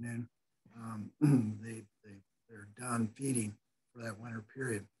afternoon, they're done feeding for that winter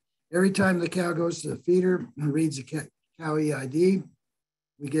period. Every time the cow goes to the feeder, reads the cow EID,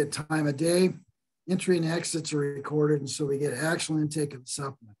 we get time of day, entry and exits are recorded, and so we get actual intake of the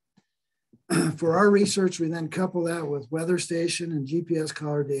supplement. For our research, we then couple that with weather station and GPS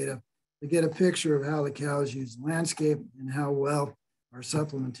collar data to get a picture of how the cows use the landscape and how well our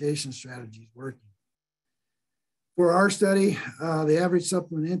supplementation strategy is working. For our study, the average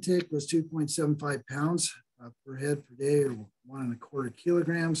supplement intake was 2.75 pounds per head per day, or 1.25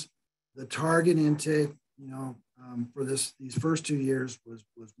 kilograms. The target intake, for these first 2 years was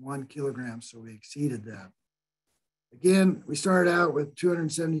 1 kilogram, so we exceeded that. Again, we started out with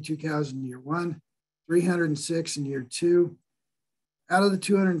 272 cows in year one, 306 in year two. Out of the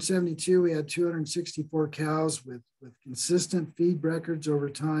 272, we had 264 cows with consistent feed records over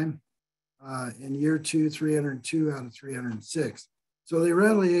time. In year two, 302 out of 306. So they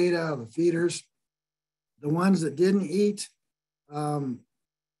readily ate out of the feeders. The ones that didn't eat out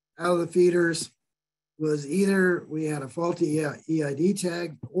of the feeders was either we had a faulty EID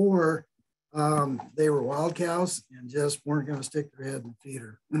tag, or they were wild cows and just weren't going to stick their head in the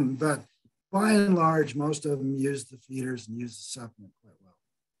feeder. But by and large, most of them used the feeders and used the supplement quite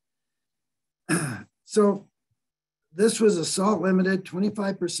well. So this was a salt limited,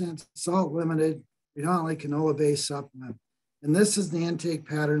 25% salt limited, predominantly canola based supplement. And this is the intake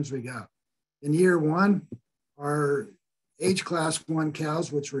patterns we got. In year one, our age class 1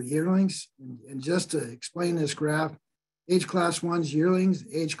 cows, which were yearlings, and just to explain this graph, age class 1's yearlings,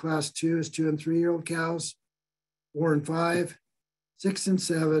 age class 2 is 2 and 3-year-old cows, 4 and 5, 6 and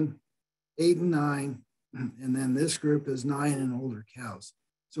 7, 8 and 9, and then this group is 9 and older cows.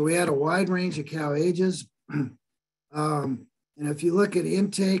 So we had a wide range of cow ages. And if you look at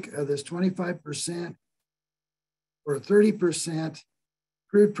intake of this 25% or 30%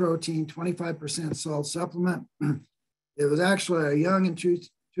 crude protein, 25% salt supplement, it was actually our young and 2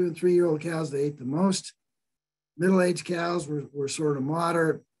 and 3-year-old cows that ate the most. Middle-aged cows were sort of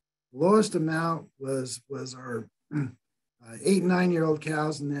moderate. Lowest amount was our 8 and 9-year-old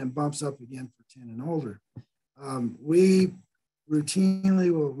cows, and then bumps up again for 10 and older. We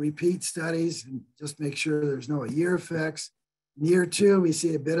routinely will repeat studies and just make sure there's no year effects. In year two, we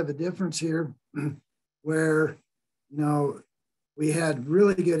see a bit of a difference here where, we had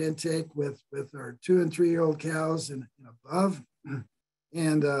really good intake with our 2 and 3-year-old cows and above,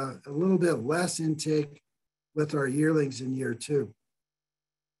 and a little bit less intake with our yearlings in year two.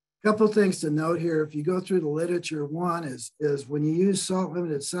 couple of things to note here. If you go through the literature, one is when you use salt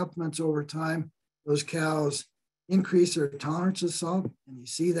limited supplements over time, those cows increase their tolerance to salt. And you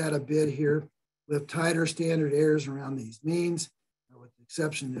see that a bit here with tighter standard errors around these means, with the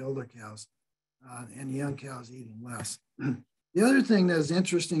exception of the older cows and young cows eating less. The other thing that is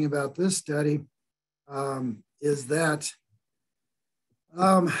interesting about this study is that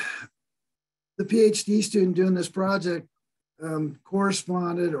the PhD student doing this project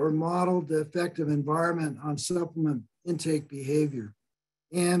corresponded or modeled the effective environment on supplement intake behavior.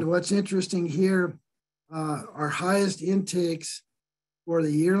 And what's interesting here, our highest intakes for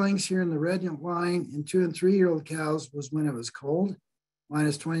the yearlings here in the red line in 2 and 3 year old cows was when it was cold,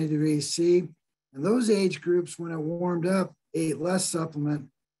 minus 20 degrees C. And those age groups, when it warmed up, ate less supplement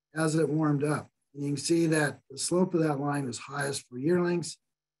as it warmed up. And you can see that the slope of that line is highest for yearlings,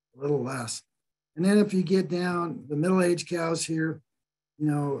 a little less. And then if you get down, the middle-aged cows here,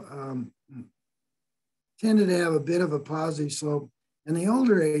 tended to have a bit of a positive slope. And the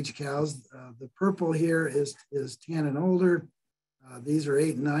older age cows, the purple here is 10 and older. These are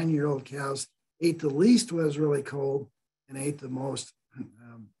 8 and 9 year old cows. Ate the least when it was really cold and ate the most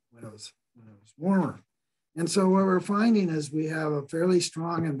when it was warmer. And so what we're finding is we have a fairly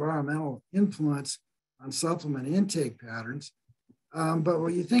strong environmental influence on supplement intake patterns. But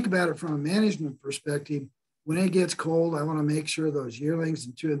when you think about it from a management perspective, when it gets cold, I want to make sure those yearlings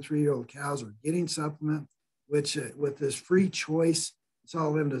and 2 and 3 year old cows are getting supplement, which with this free choice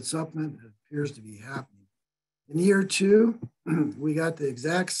salt limited supplement, it appears to be happening. In year 2, we got the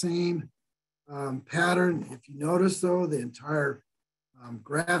exact same pattern. If you notice though, the entire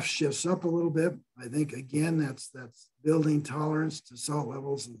graph shifts up a little bit. I think again, that's building tolerance to salt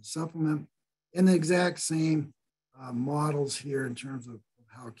levels in the supplement, and the exact same models here in terms of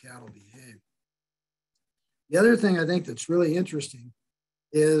how cattle behave. The other thing I think that's really interesting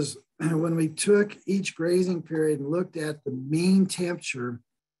is when we took each grazing period and looked at the mean temperature,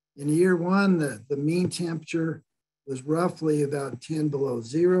 in year 1, the mean temperature was roughly about 10 below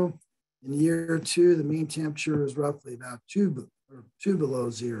 0. In year 2, the mean temperature was roughly about 2 below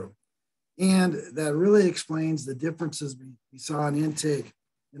 0. And that really explains the differences we saw in intake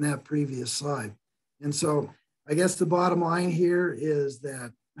in that previous slide. And so I guess the bottom line here is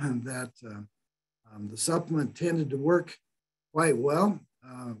that, the supplement tended to work quite well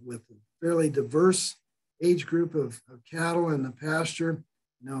with a fairly diverse age group of cattle in the pasture.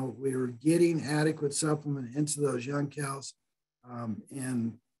 We were getting adequate supplement into those young cows,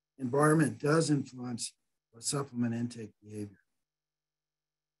 and environment does influence supplement intake behavior.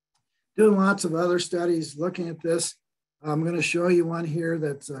 Doing lots of other studies looking at this. I'm going to show you one here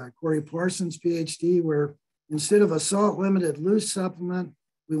that's Corey Parsons' PhD, where instead of a salt-limited loose supplement,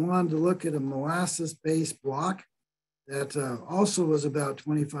 we wanted to look at a molasses-based block that also was about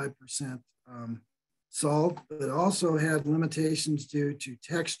 25% salt, but also had limitations due to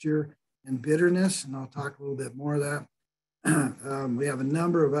texture and bitterness, and I'll talk a little bit more of that. We have a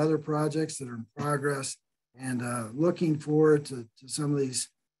number of other projects that are in progress, and looking forward to some of these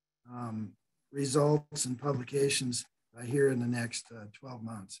results and publications here in the next 12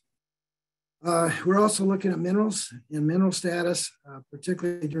 months. We're also looking at minerals and mineral status,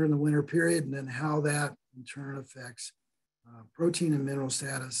 particularly during the winter period, and then how that in turn affects protein and mineral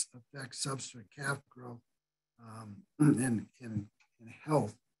status, affects substrate calf growth and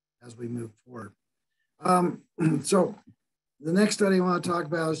health as we move forward. So the next study I want to talk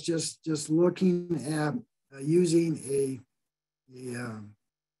about is just looking at using a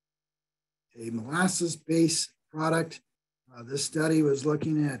molasses-based product. This study was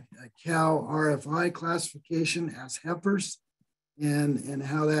looking at a cow RFI classification as heifers and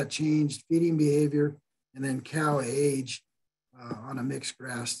how that changed feeding behavior, and then cow age on a mixed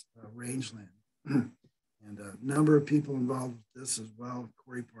grass rangeland. And a number of people involved with this as well.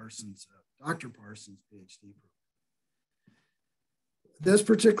 Corey Parsons, Dr. Parsons' PhD program. This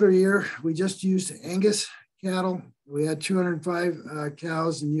particular year, we just used Angus cattle. We had 205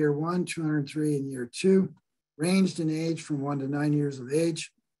 cows in year 1, 203 in year 2. Ranged in age from 1 to 9 years of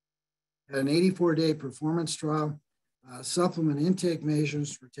age. Had an 84-day performance trial. Supplement intake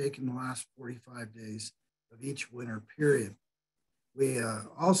measures were taken the last 45 days of each winter period. We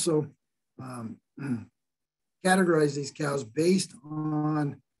also categorized these cows based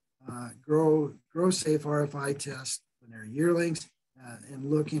on grow safe RFI tests when they're yearlings, and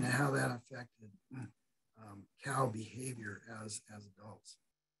looking at how that affected cow behavior as adults.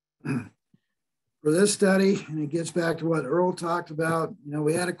 For this study, and it gets back to what Earl talked about,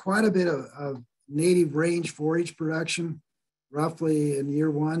 we had quite a bit of native range forage production, roughly in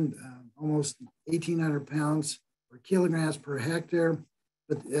year 1, almost 1,800 pounds or kilograms per hectare.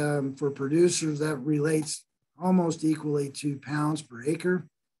 but for producers, that relates almost equally to pounds per acre.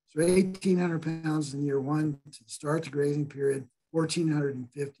 So 1,800 pounds in year one to start the grazing period,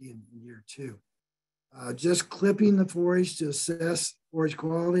 1,450 in year two. Just clipping the forage to assess forage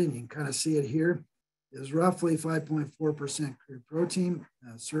quality, and you can kind of see it here, is roughly 5.4% crude protein,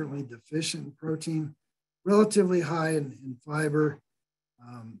 certainly deficient in protein, relatively high in fiber,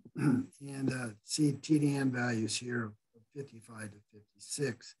 and see TDN values here of 55 to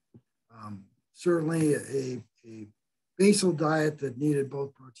 56. Certainly a basal diet that needed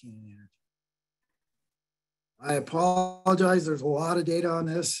both protein and energy. I apologize, there's a lot of data on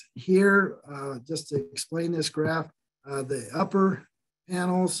this. Here, just to explain this graph, the upper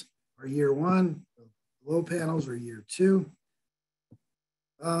panels are year one, the low panels are year two.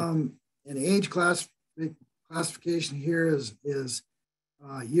 And age classification here is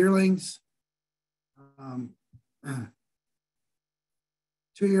yearlings,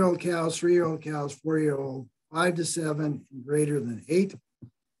 2-year-old cows, 3-year-old cows, 4-year-old, 5 to 7, and greater than 8.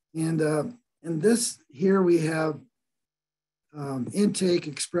 And this here we have intake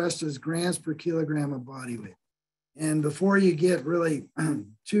expressed as grams per kilogram of body weight. And before you get really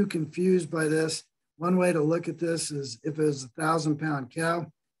too confused by this, one way to look at this is if it was a 1,000-pound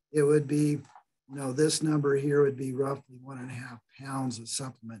cow, it would be, this number here would be roughly 1.5 pounds of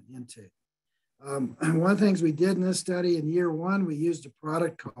supplement intake. One of the things we did in this study in year one, we used a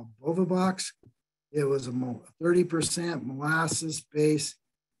product called Bovabox. It was a 30% molasses-based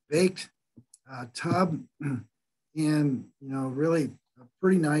baked tub, and really a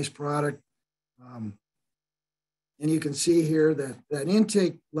pretty nice product. And you can see here that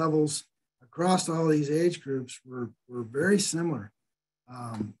intake levels across all these age groups were very similar,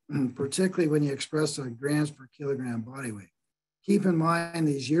 particularly when you express on grams per kilogram body weight. Keep in mind,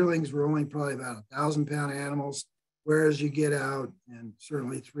 these yearlings were only probably about 1,000-pound animals, whereas you get out and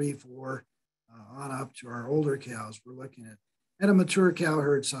certainly 3, 4 on up to our older cows, we're looking at a mature cow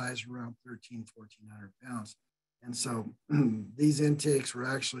herd size around 1,400 pounds. And so these intakes were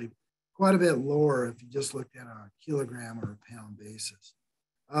actually quite a bit lower if you just looked at a kilogram or a pound basis.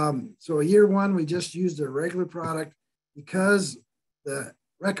 So year one, we just used a regular product because the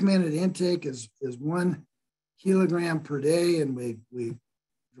recommended intake is 1 kilogram per day, and we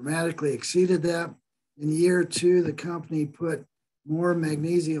dramatically exceeded that. In year two, the company put more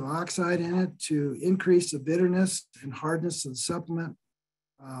magnesium oxide in it to increase the bitterness and hardness of the supplement.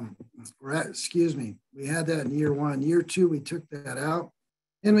 We had that in year one. Year two, we took that out.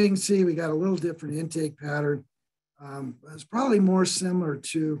 And we can see we got a little different intake pattern. It's probably more similar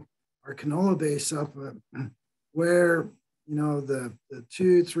to our canola-based supplement, where the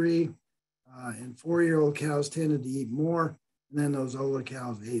 2, 3, and 4-year-old cows tended to eat more, and then those older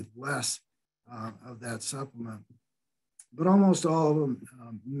cows ate less of that supplement. But almost all of them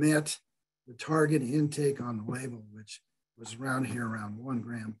met the target intake on the label, which was around 1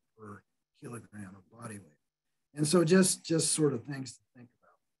 gram per kilogram of body weight. And so just sort of things to think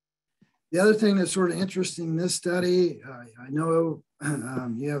about. The other thing that's sort of interesting in this study, I know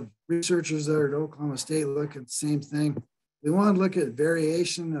you have researchers that are at Oklahoma State look at the same thing. We want to look at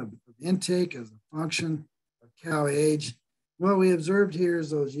variation of intake as a function of cow age. What we observed here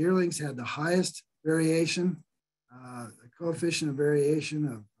is those yearlings had the highest variation, a coefficient of variation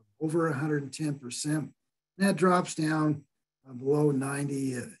of over 110%. That drops down below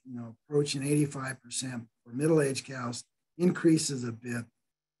 90, approaching 85% for middle-aged cows, increases a bit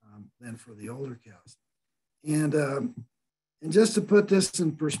than for the older cows. And just to put this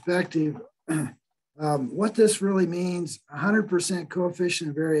in perspective, what this really means, 100% coefficient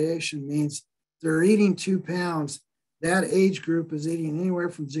of variation means they're eating 2 pounds. That age group is eating anywhere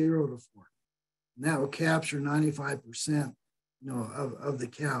from 0 to 4. And that will capture 95%, of the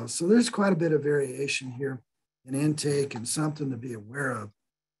cows. So there's quite a bit of variation here in intake and something to be aware of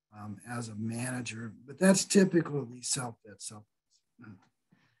as a manager. But that's typical of these self-fed supplements.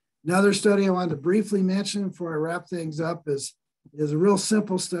 Another study I wanted to briefly mention before I wrap things up is a real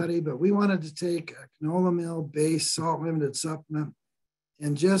simple study, but we wanted to take a canola meal-based salt-limited supplement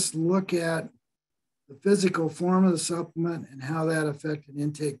and just look at the physical form of the supplement and how that affected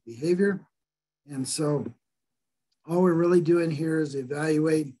intake behavior. And so all we're really doing here is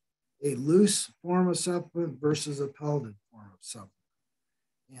evaluate a loose form of supplement versus a pelleted form of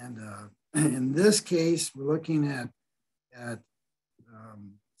supplement. And in this case, we're looking at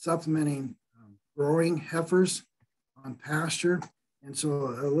supplementing growing heifers on pasture. And so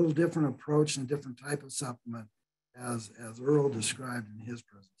a little different approach and a different type of supplement as Earl described in his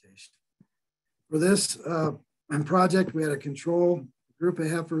presentation. For this project, we had a control group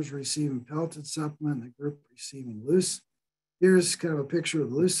of heifers receiving pelleted supplement and a group receiving loose. Here's kind of a picture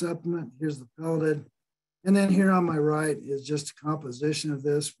of the loose supplement. Here's the pelleted. And then here on my right is just a composition of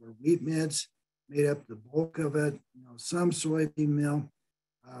this where wheat midds made up the bulk of it, some soybean meal.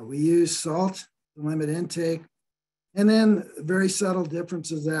 We use salt to limit intake. And then very subtle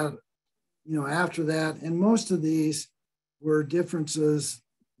differences that, after that. And most of these were differences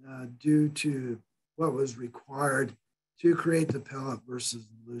due to what was required to create the pellet versus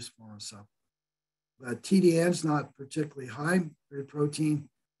the loose form of supplement. But TDN's not particularly high, very protein,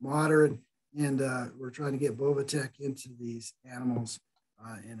 moderate, and we're trying to get Bovatec into these animals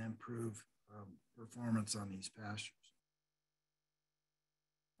and improve performance on these pastures.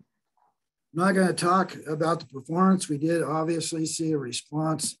 I'm not going to talk about the performance. We did obviously see a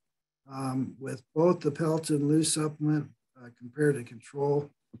response with both the pelleted and loose supplement compared to control.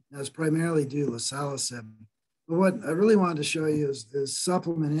 That's primarily due to Lasalisib. But what I really wanted to show you is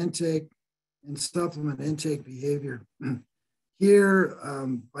supplement intake and supplement intake behavior. Here,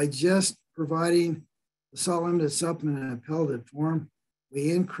 by just providing the salt-limited supplement in a pelleted form,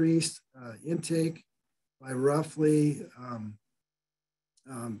 we increased intake by roughly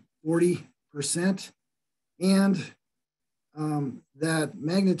 40%. And that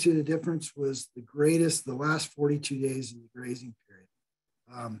magnitude of difference was the greatest the last 42 days of the grazing period.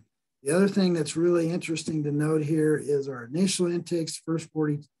 The other thing that's really interesting to note here is our initial intakes, first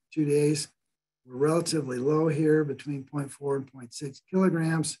 42 days, were relatively low here, between 0.4 and 0.6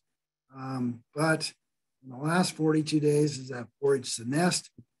 kilograms. But in the last 42 days, as that foraged the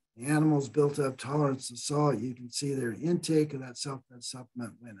nest, the animals built up tolerance to salt. You can see their intake of that self-fed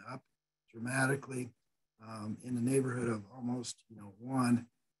supplement went up dramatically in the neighborhood of almost 1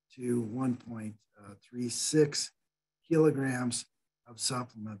 to 1.36 kilograms of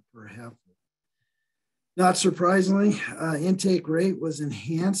supplement per heifer. Not surprisingly, intake rate was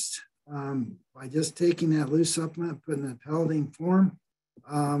enhanced by just taking that loose supplement, putting it in a pelleting form,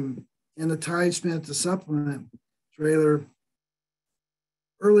 and the time spent at the supplement trailer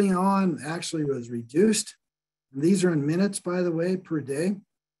early on actually was reduced. And these are in minutes, by the way, per day.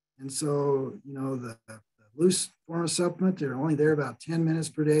 And so, the loose form of supplement, they're only there about 10 minutes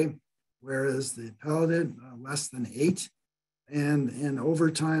per day, whereas the pelleted, less than 8. And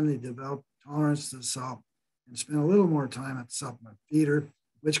over time, they develop tolerance to salt and spend a little more time at the supplement feeder,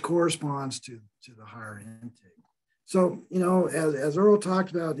 which corresponds to the higher intake. So, as Earl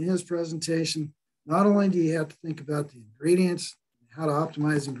talked about in his presentation, not only do you have to think about the ingredients, how to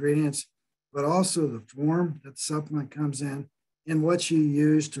optimize ingredients, but also the form that the supplement comes in and what you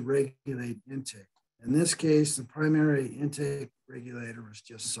use to regulate intake. In this case, the primary intake regulator was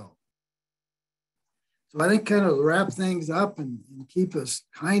just salt. So I think kind of wrap things up and keep us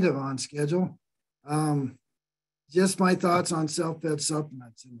kind of on schedule. Just my thoughts on self-fed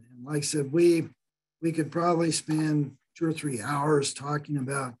supplements. And like I said, we could probably spend 2 or 3 hours talking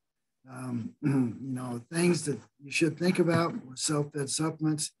about, things that you should think about with self-fed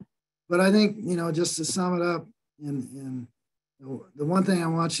supplements. But I think, just to sum it up, the one thing I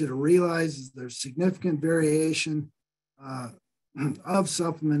want you to realize is there's significant variation of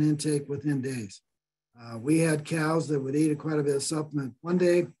supplement intake within days. We had cows that would eat quite a bit of supplement one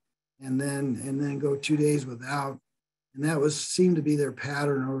day and then go 2 days without. And that seemed to be their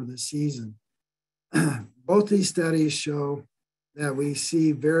pattern over the season. Both these studies show that we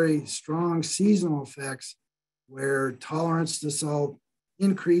see very strong seasonal effects where tolerance to salt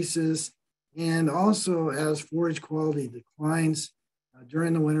increases, and also as forage quality declines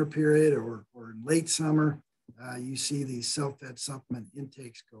during the winter period or in late summer, you see these self-fed supplement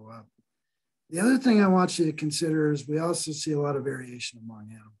intakes go up. The other thing I want you to consider is we also see a lot of variation among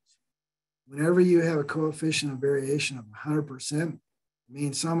animals. Whenever you have a coefficient of variation of 100%, I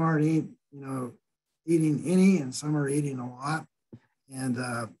mean, some aren't eating any and some are eating a lot. And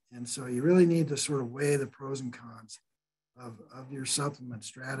so you really need to sort of weigh the pros and cons of your supplement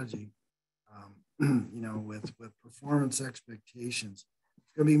strategy, with performance expectations.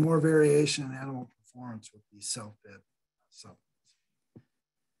 There's going to be more variation in animal performance with these self-fed supplements.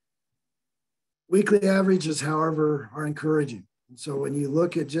 Weekly averages, however, are encouraging. And so when you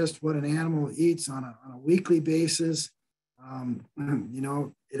look at just what an animal eats on a weekly basis,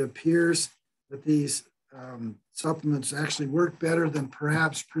 it appears that these supplements actually work better than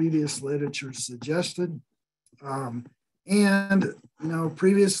perhaps previous literature suggested.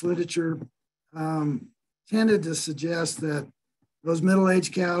 Previous literature tended to suggest that those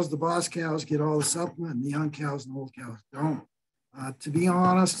middle-aged cows, the boss cows, get all the supplement and the young cows and old cows don't. To be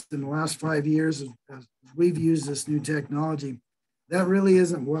honest, in the last 5 years, as we've used this new technology, that really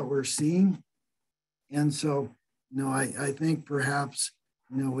isn't what we're seeing. And so, I think perhaps,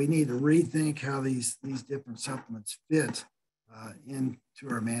 we need to rethink how these different supplements fit into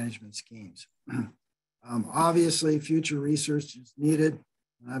our management schemes. Obviously, future research is needed,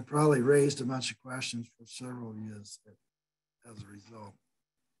 and I've probably raised a bunch of questions for several years as a result.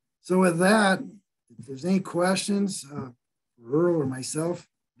 So with that, if there's any questions for Earl or myself,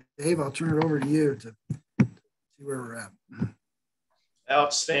 Dave, I'll turn it over to you to see where we're at.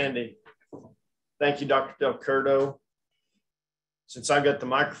 Outstanding. Thank you, Dr. DelCurto. Since I got the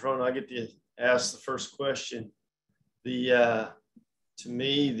microphone, I get to ask the first question. To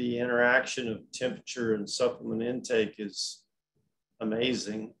me, the interaction of temperature and supplement intake is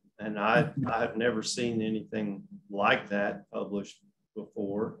amazing. And I've never seen anything like that published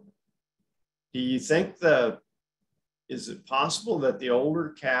before. Do you think is it possible that the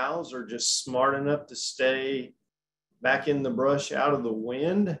older cows are just smart enough to stay back in the brush out of the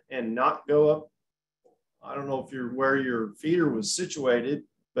wind and not go up? I don't know if you're where your feeder was situated,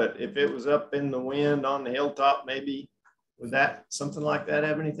 but if it was up in the wind on the hilltop, maybe would that something like that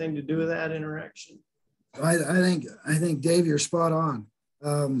have anything to do with that interaction? I think Dave, you're spot on.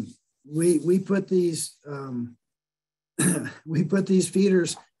 We put these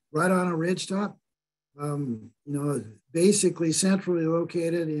feeders right on a ridgetop. Basically centrally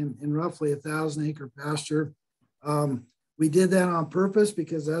located in roughly 1,000-acre pasture. We did that on purpose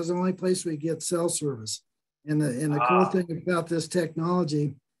because that's the only place we get cell service. And the cool thing about this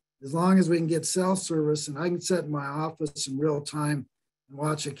technology, as long as we can get cell service, and I can sit in my office in real time and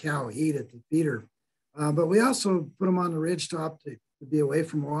watch a cow eat at the feeder. But we also put them on the ridgetop to be away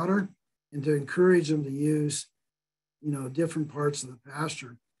from water and to encourage them to use, different parts of the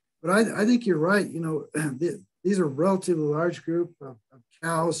pasture. But I think you're right. These are a relatively large group of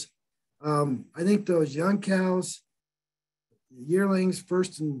cows. I think those young cows, yearlings,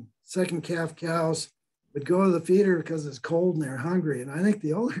 first and second calf cows, would go to the feeder because it's cold and they're hungry. And I think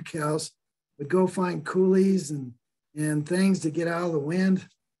the older cows would go find coulees and things to get out of the wind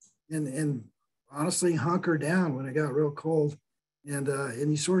and honestly hunker down when it got real cold. And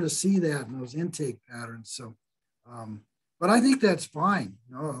you sort of see that in those intake patterns. So, but I think that's fine.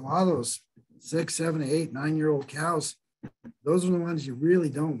 A lot of those 6, 7, 8, 9-year-old cows, those are the ones you really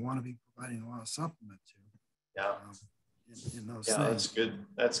don't want to be providing a lot of supplement to. Yeah. In those things. Things. That's good.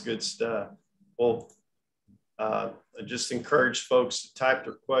 That's good stuff. Well, I just encourage folks to type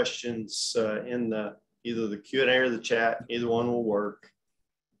their questions in either the Q&A or the chat. Either one will work.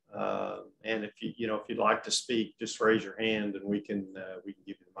 And if you'd like to speak, just raise your hand, and we can give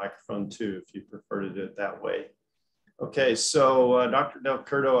you the microphone too if you prefer to do it that way. Okay, so Dr.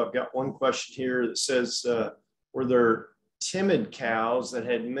 DelCurto, I've got one question here that says, were there timid cows that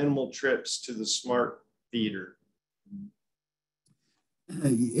had minimal trips to the smart feeder?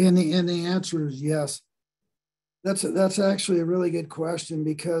 And the answer is yes. That's actually a really good question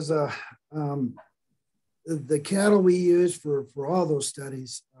because the cattle we use for all those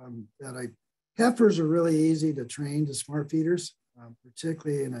studies heifers are really easy to train to smart feeders,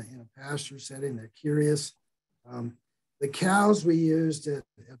 particularly in a pasture setting. They're curious. The cows we used at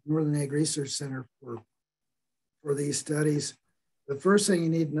Northern Ag Research Center for these studies, the first thing you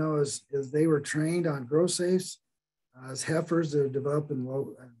need to know is they were trained on grow safes as heifers that are developed in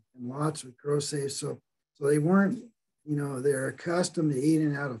lots with grow safes. So they weren't, they're accustomed to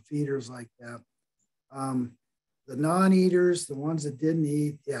eating out of feeders like that. The non-eaters, the ones that didn't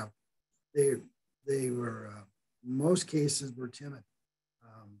eat, yeah, they were, in most cases, were timid.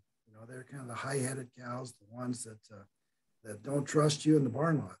 They're kind of the high-headed cows, the ones that don't trust you in the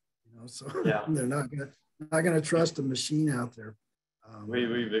barn lot, so yeah. They're not gonna trust a machine out there.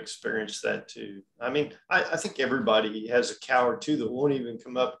 We've experienced that too. I mean, I think everybody has a cow or two that won't even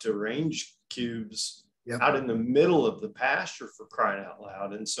come up to range cubes out in the middle of the pasture, for crying out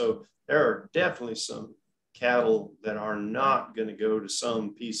loud. And so there are definitely some cattle that are not going to go to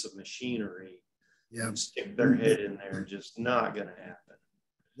some piece of machinery and stick their head in there. Just not going to happen.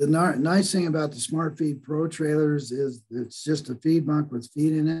 The nice thing about the Smart Feed Pro trailers is it's just a feed bunk with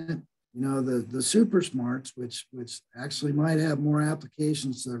feed in it. The Super Smarts, which actually might have more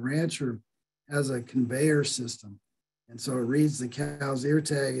applications to the rancher, has a conveyor system. And so it reads the cow's ear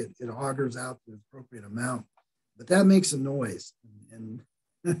tag, it augers out the appropriate amount. But that makes a noise. And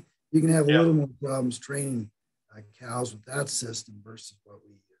you can have a little more problems training cows with that system versus what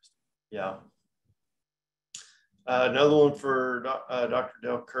we used. Yeah. Another one for Dr.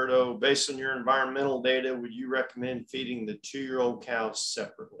 DelCurto. Based on your environmental data, would you recommend feeding the 2-year-old cows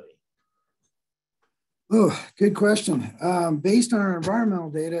separately? Oh, good question. Based on our environmental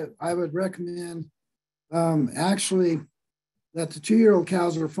data, I would recommend actually that the 2-year-old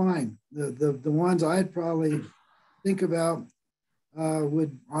cows are fine. The ones I'd probably think about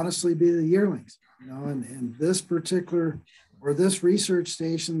would honestly be the yearlings. And this particular or this research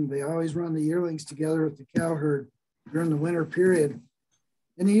station, they always run the yearlings together with the cow herd during the winter period.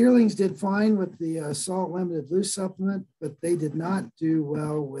 And the yearlings did fine with the salt limited loose supplement, but they did not do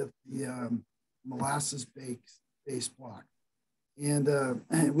well with the molasses-based block. And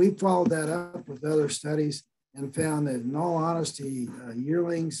we followed that up with other studies and found that, in all honesty,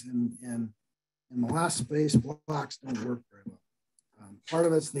 yearlings and molasses-based blocks don't work very well. Part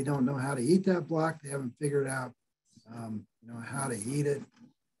of it's they don't know how to eat that block. They haven't figured out, how to eat it.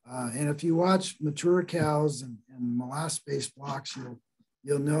 And if you watch mature cows and molasses-based blocks,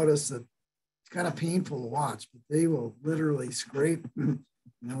 you'll notice that it's kind of painful to watch, but they will literally scrape.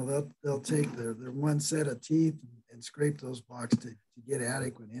 They'll take their one set of teeth and scrape those blocks to get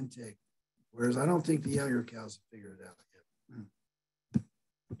adequate intake. Whereas I don't think the younger cows have figured it out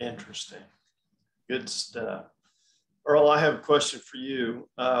yet. Interesting. Good stuff. Earl, I have a question for you.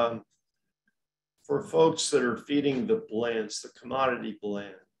 For folks that are feeding the blends, the commodity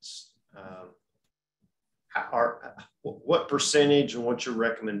blends, what percentage and what's your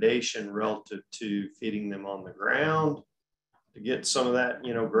recommendation relative to feeding them on the ground to get some of that,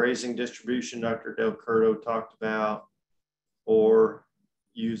 grazing distribution Dr. DelCurto talked about, or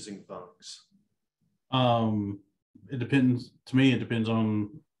using bunks? It depends. To me, it depends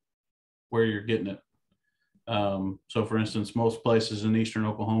on where you're getting it. So for instance, most places in Eastern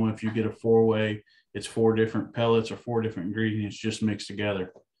Oklahoma, if you get a 4-way, it's 4 different pellets or 4 different ingredients just mixed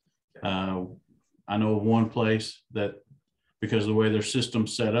together. I know of one place that, because of the way their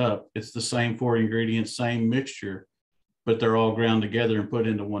system's set up, it's the same 4 ingredients, same mixture, but they're all ground together and put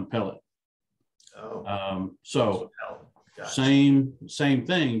into one pellet. Oh. Gotcha. Same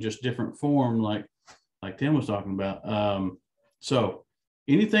thing, just different form, like Tim was talking about. So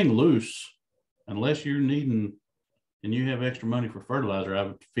anything loose, unless you're needing and you have extra money for fertilizer, I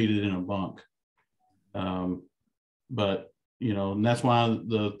would feed it in a bunk. But and that's why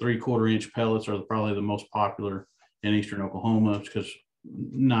the 3/4 inch pellets are probably the most popular in Eastern Oklahoma, because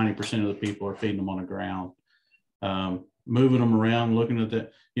 90% of the people are feeding them on the ground. Moving them around, looking at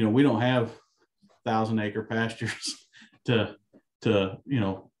that, we don't have 1,000-acre pastures but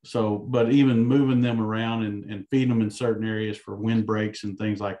even moving them around and feeding them in certain areas for windbreaks and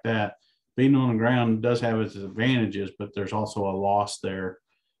things like that, feeding on the ground does have its advantages, but there's also a loss there.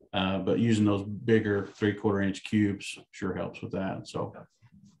 But using those bigger 3/4 inch cubes sure helps with that. So,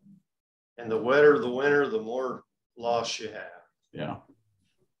 and the wetter the winter, the more loss you have. Yeah.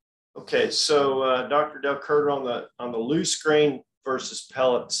 Okay, so Dr. DelCurto, on the loose grain versus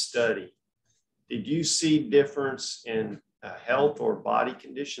pellet study, did you see difference in health or body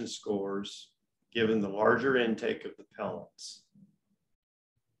condition scores given the larger intake of the pellets?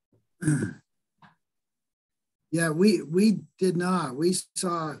 Yeah, we did not. We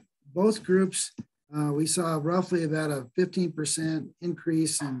saw both groups. We saw roughly about a 15%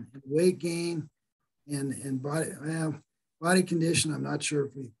 increase in weight gain and body condition. I'm not sure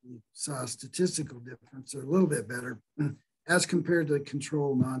if we saw a statistical difference, or a little bit better as compared to the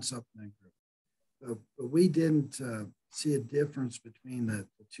control non-supplement group. But we didn't see a difference between the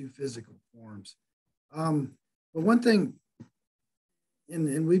 2 physical forms. But one thing,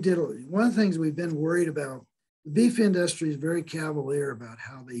 and one of the things we've been worried about, the beef industry is very cavalier about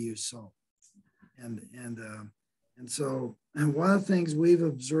how they use salt. And so one of the things we've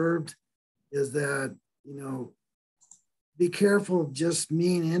observed is that, be careful of just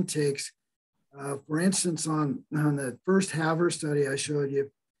mean intakes. For instance, on the first Haver study I showed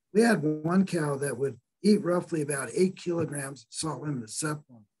you, we had one cow that would eat roughly about 8 kilograms of salt limited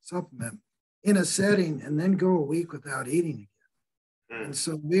supplement in a setting and then go a week without eating again. And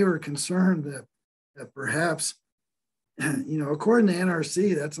so we were concerned that perhaps, according to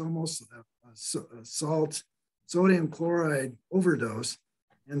NRC, that's almost a sodium chloride overdose.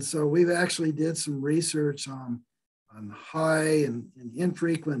 And so we've actually did some research on high and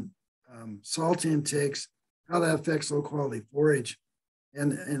infrequent salt intakes, how that affects low quality forage.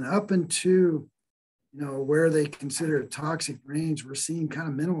 And up into, where they consider a toxic range, we're seeing kind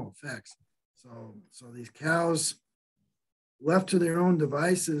of minimal effects. So these cows, left to their own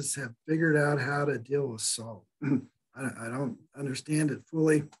devices, have figured out how to deal with salt. I don't understand it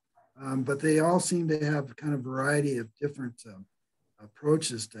fully, but they all seem to have kind of variety of different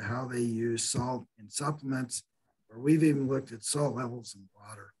approaches to how they use salt in supplements, or we've even looked at salt levels in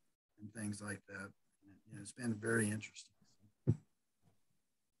water and things like that. It's been very interesting.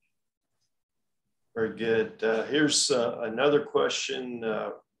 Very good. Here's another question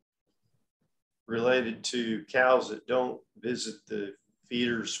related to cows that don't visit the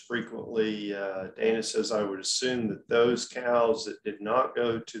feeders frequently. Dana says, I would assume that those cows that did not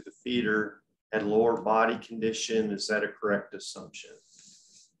go to the feeder had lower body condition. Is that a correct assumption?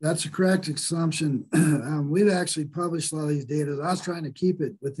 That's a correct assumption. We've actually published a lot of these data. I was trying to keep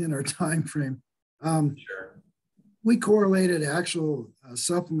it within our time frame. Sure. We correlated actual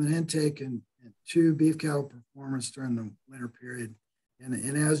supplement intake and to beef cattle performance during the winter period.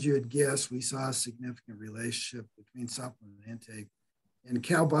 And as you had guessed, we saw a significant relationship between supplement intake and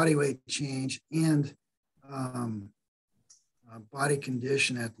cow body weight change and body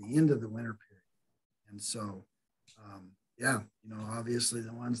condition at the end of the winter period. And so, yeah, obviously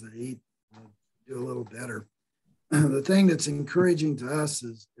the ones that eat will do a little better. The thing that's encouraging to us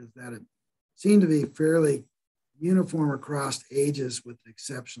is that it seemed to be fairly uniform across ages with the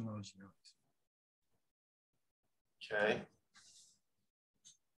exception of those yearlings. Okay.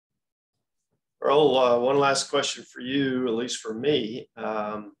 Earl, one last question for you, at least for me.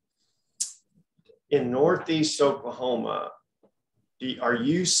 In Northeast Oklahoma, are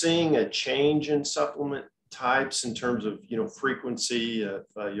you seeing a change in supplement types in terms of frequency of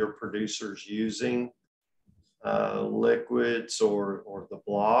your producers using liquids or the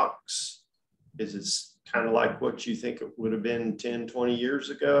blocks? Is it kind of like what you think it would have been 10, 20 years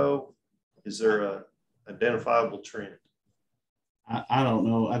ago? Is there a identifiable trend? I don't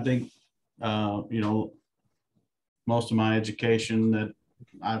know. I think, most of my education that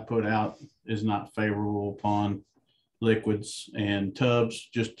I put out is not favorable upon liquids and tubs,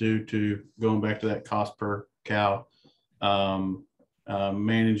 just due to going back to that cost per cow,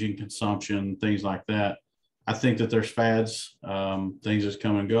 managing consumption, things like that. I think that there's fads, things that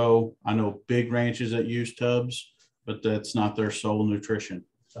come and go. I know big ranches that use tubs, but that's not their sole nutrition.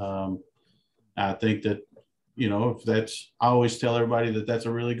 I think that, if that's, I always tell everybody that that's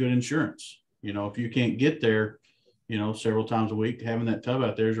a really good insurance. If you can't get there, several times a week, having that tub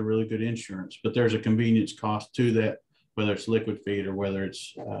out there is a really good insurance, but there's a convenience cost to that, whether it's liquid feed or whether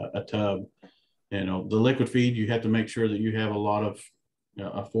it's a tub. The liquid feed, you have to make sure that you have a lot of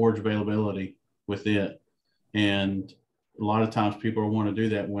a forage availability with it. And a lot of times people want to do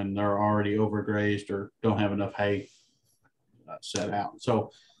that when they're already overgrazed or don't have enough hay set out.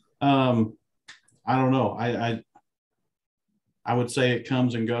 So I don't know. I would say it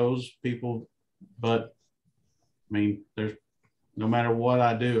comes and goes, people, but I mean, there's no matter what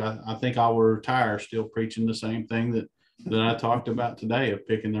I do, I think I will retire still preaching the same thing that I talked about today, of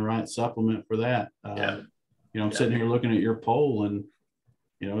picking the right supplement for that. I'm sitting here looking at your poll, and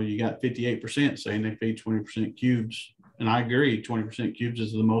you got 58% saying they feed 20% cubes, and I agree. 20% cubes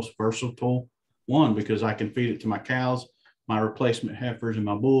is the most versatile one because I can feed it to my cows, my replacement heifers, and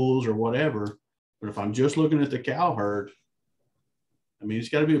my bulls or whatever. But if I'm just looking at the cow herd, I mean, it's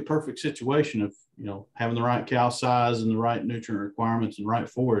got to be a perfect situation of, having the right cow size and the right nutrient requirements and right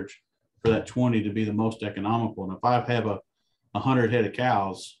forage for that 20 to be the most economical. And if I have 100 head of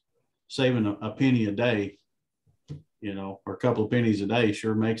cows, saving a penny a day, or a couple of pennies a day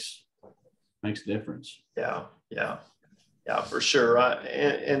sure makes a difference. Yeah, for sure.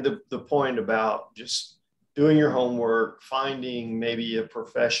 And the point about just doing your homework, finding maybe a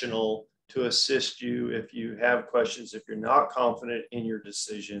professional to assist you if you have questions, if you're not confident in your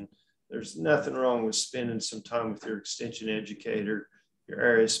decision. There's nothing wrong with spending some time with your extension educator, your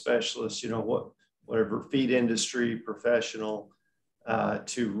area specialist, whatever feed industry professional,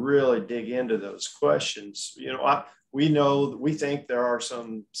 to really dig into those questions. We think there are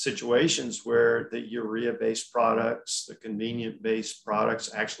some situations where the urea-based products, the convenient-based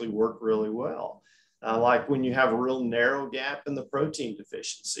products actually work really well. Like when you have a real narrow gap in the protein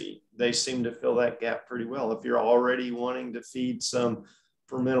deficiency, they seem to fill that gap pretty well. If you're already wanting to feed some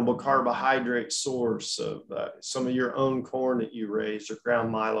fermentable carbohydrate source of some of your own corn that you raised or ground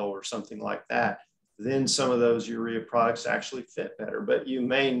milo or something like that, then some of those urea products actually fit better. But you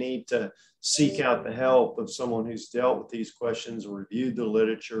may need to seek out the help of someone who's dealt with these questions, reviewed the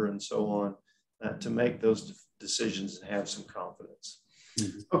literature and so on, to make those decisions and have some confidence.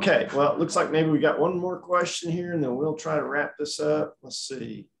 Mm-hmm. Okay, well, it looks like maybe we got one more question here and then we'll try to wrap this up. Let's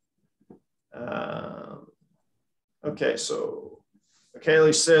see. Okay, so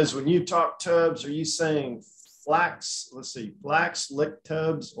Kaylee says, when you talk tubs, are you saying flax lick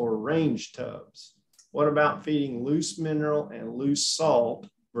tubs or range tubs? What about feeding loose mineral and loose salt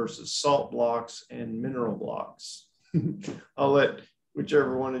versus salt blocks and mineral blocks? I'll let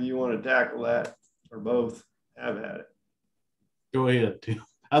whichever one of you want to tackle that, or both. Have at it. Go ahead.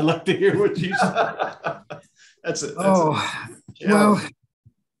 I'd like to hear what you say. That's well,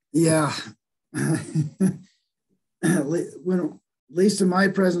 yeah. At least in my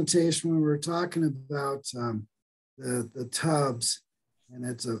presentation, when we were talking about the tubs, and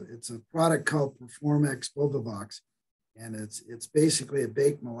it's a product called Performex Bovivox. and it's basically a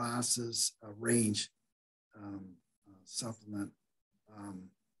baked molasses range supplement.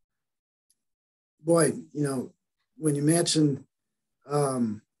 Boy, you know, when you mentioned,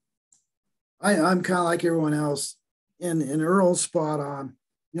 I'm kind of like everyone else, and Earl's spot on.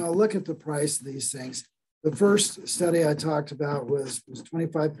 You know, look at the price of these things. The first study I talked about was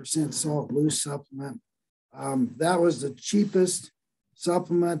 25% salt loose supplement. That was the cheapest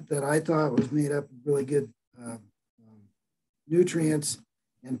supplement that I thought was made up of really good nutrients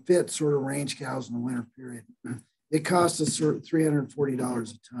and fit sort of range cows in the winter period. It cost us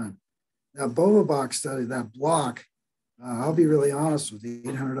 $340 a ton. That Bova Box study, that block, I'll be really honest with you,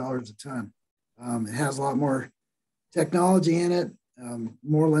 $800 a ton. It has a lot more technology in it,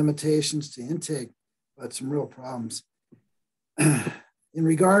 more limitations to intake, but some real problems. In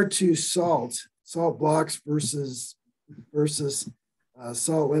regard to salt blocks versus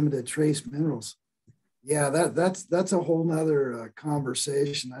salt limited trace minerals, yeah, that's a whole nother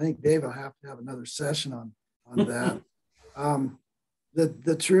conversation. I think Dave will have to have another session on that.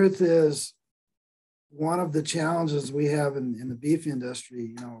 The truth is, one of the challenges we have in the beef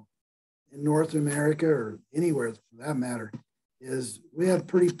industry, you know, in North America or anywhere for that matter, is we have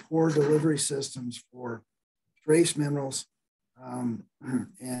pretty poor delivery systems for trace minerals and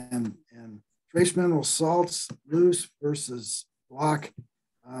trace mineral salts, loose versus block.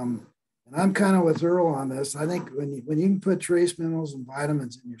 And I'm kind of with Earl on this. I think when you can put trace minerals and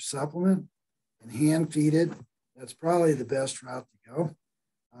vitamins in your supplement and hand feed it, that's probably the best route to go.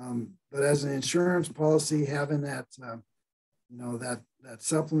 But as an insurance policy, having that, you know, that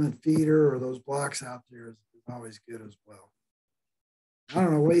supplement feeder or those blocks out there is always good as well. I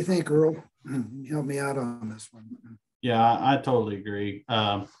don't know. What do you think, Earl? Help me out on this one. Yeah, I totally agree.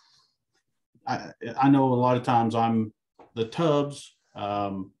 I know a lot of times the tubs. I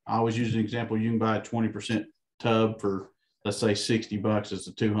always use an example. You can buy a 20% tub for, let's say, $60. It's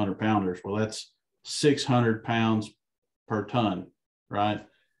a 200 pounders. Well, that's 600 pounds per ton, right?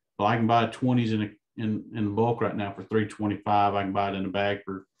 Well, I can buy 20s in bulk right now for $325. I can buy it in a bag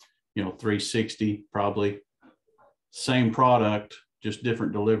for, you know, $360 probably. Same product, just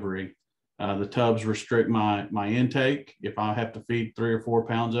different delivery. The tubs restrict my intake. If I have to feed 3 or 4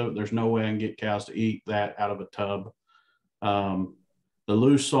 pounds of it, there's no way I can get cows to eat that out of a tub. The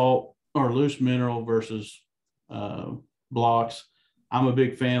loose salt or loose mineral versus blocks. I'm a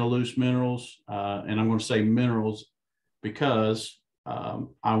big fan of loose minerals, and I'm going to say minerals because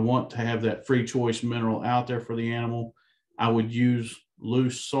I want to have that free choice mineral out there for the animal. I would use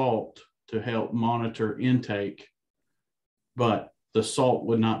loose salt to help monitor intake, but the salt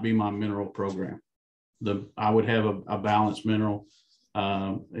would not be my mineral program. I would have a balanced mineral.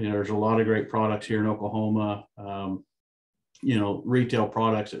 There's a lot of great products here in Oklahoma, you know, retail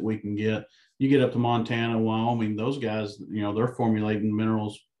products that we can get. You get up to Montana, Wyoming, those guys, you know, they're formulating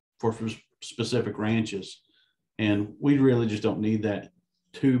minerals for specific ranches. And we really just don't need that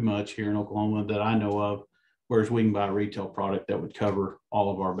too much here in Oklahoma that I know of, whereas we can buy a retail product that would cover all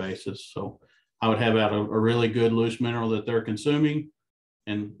of our bases. So I would have out a really good loose mineral that they're consuming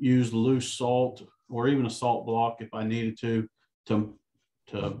and use loose salt or even a salt block if I needed to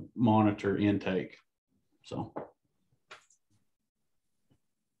monitor intake. So.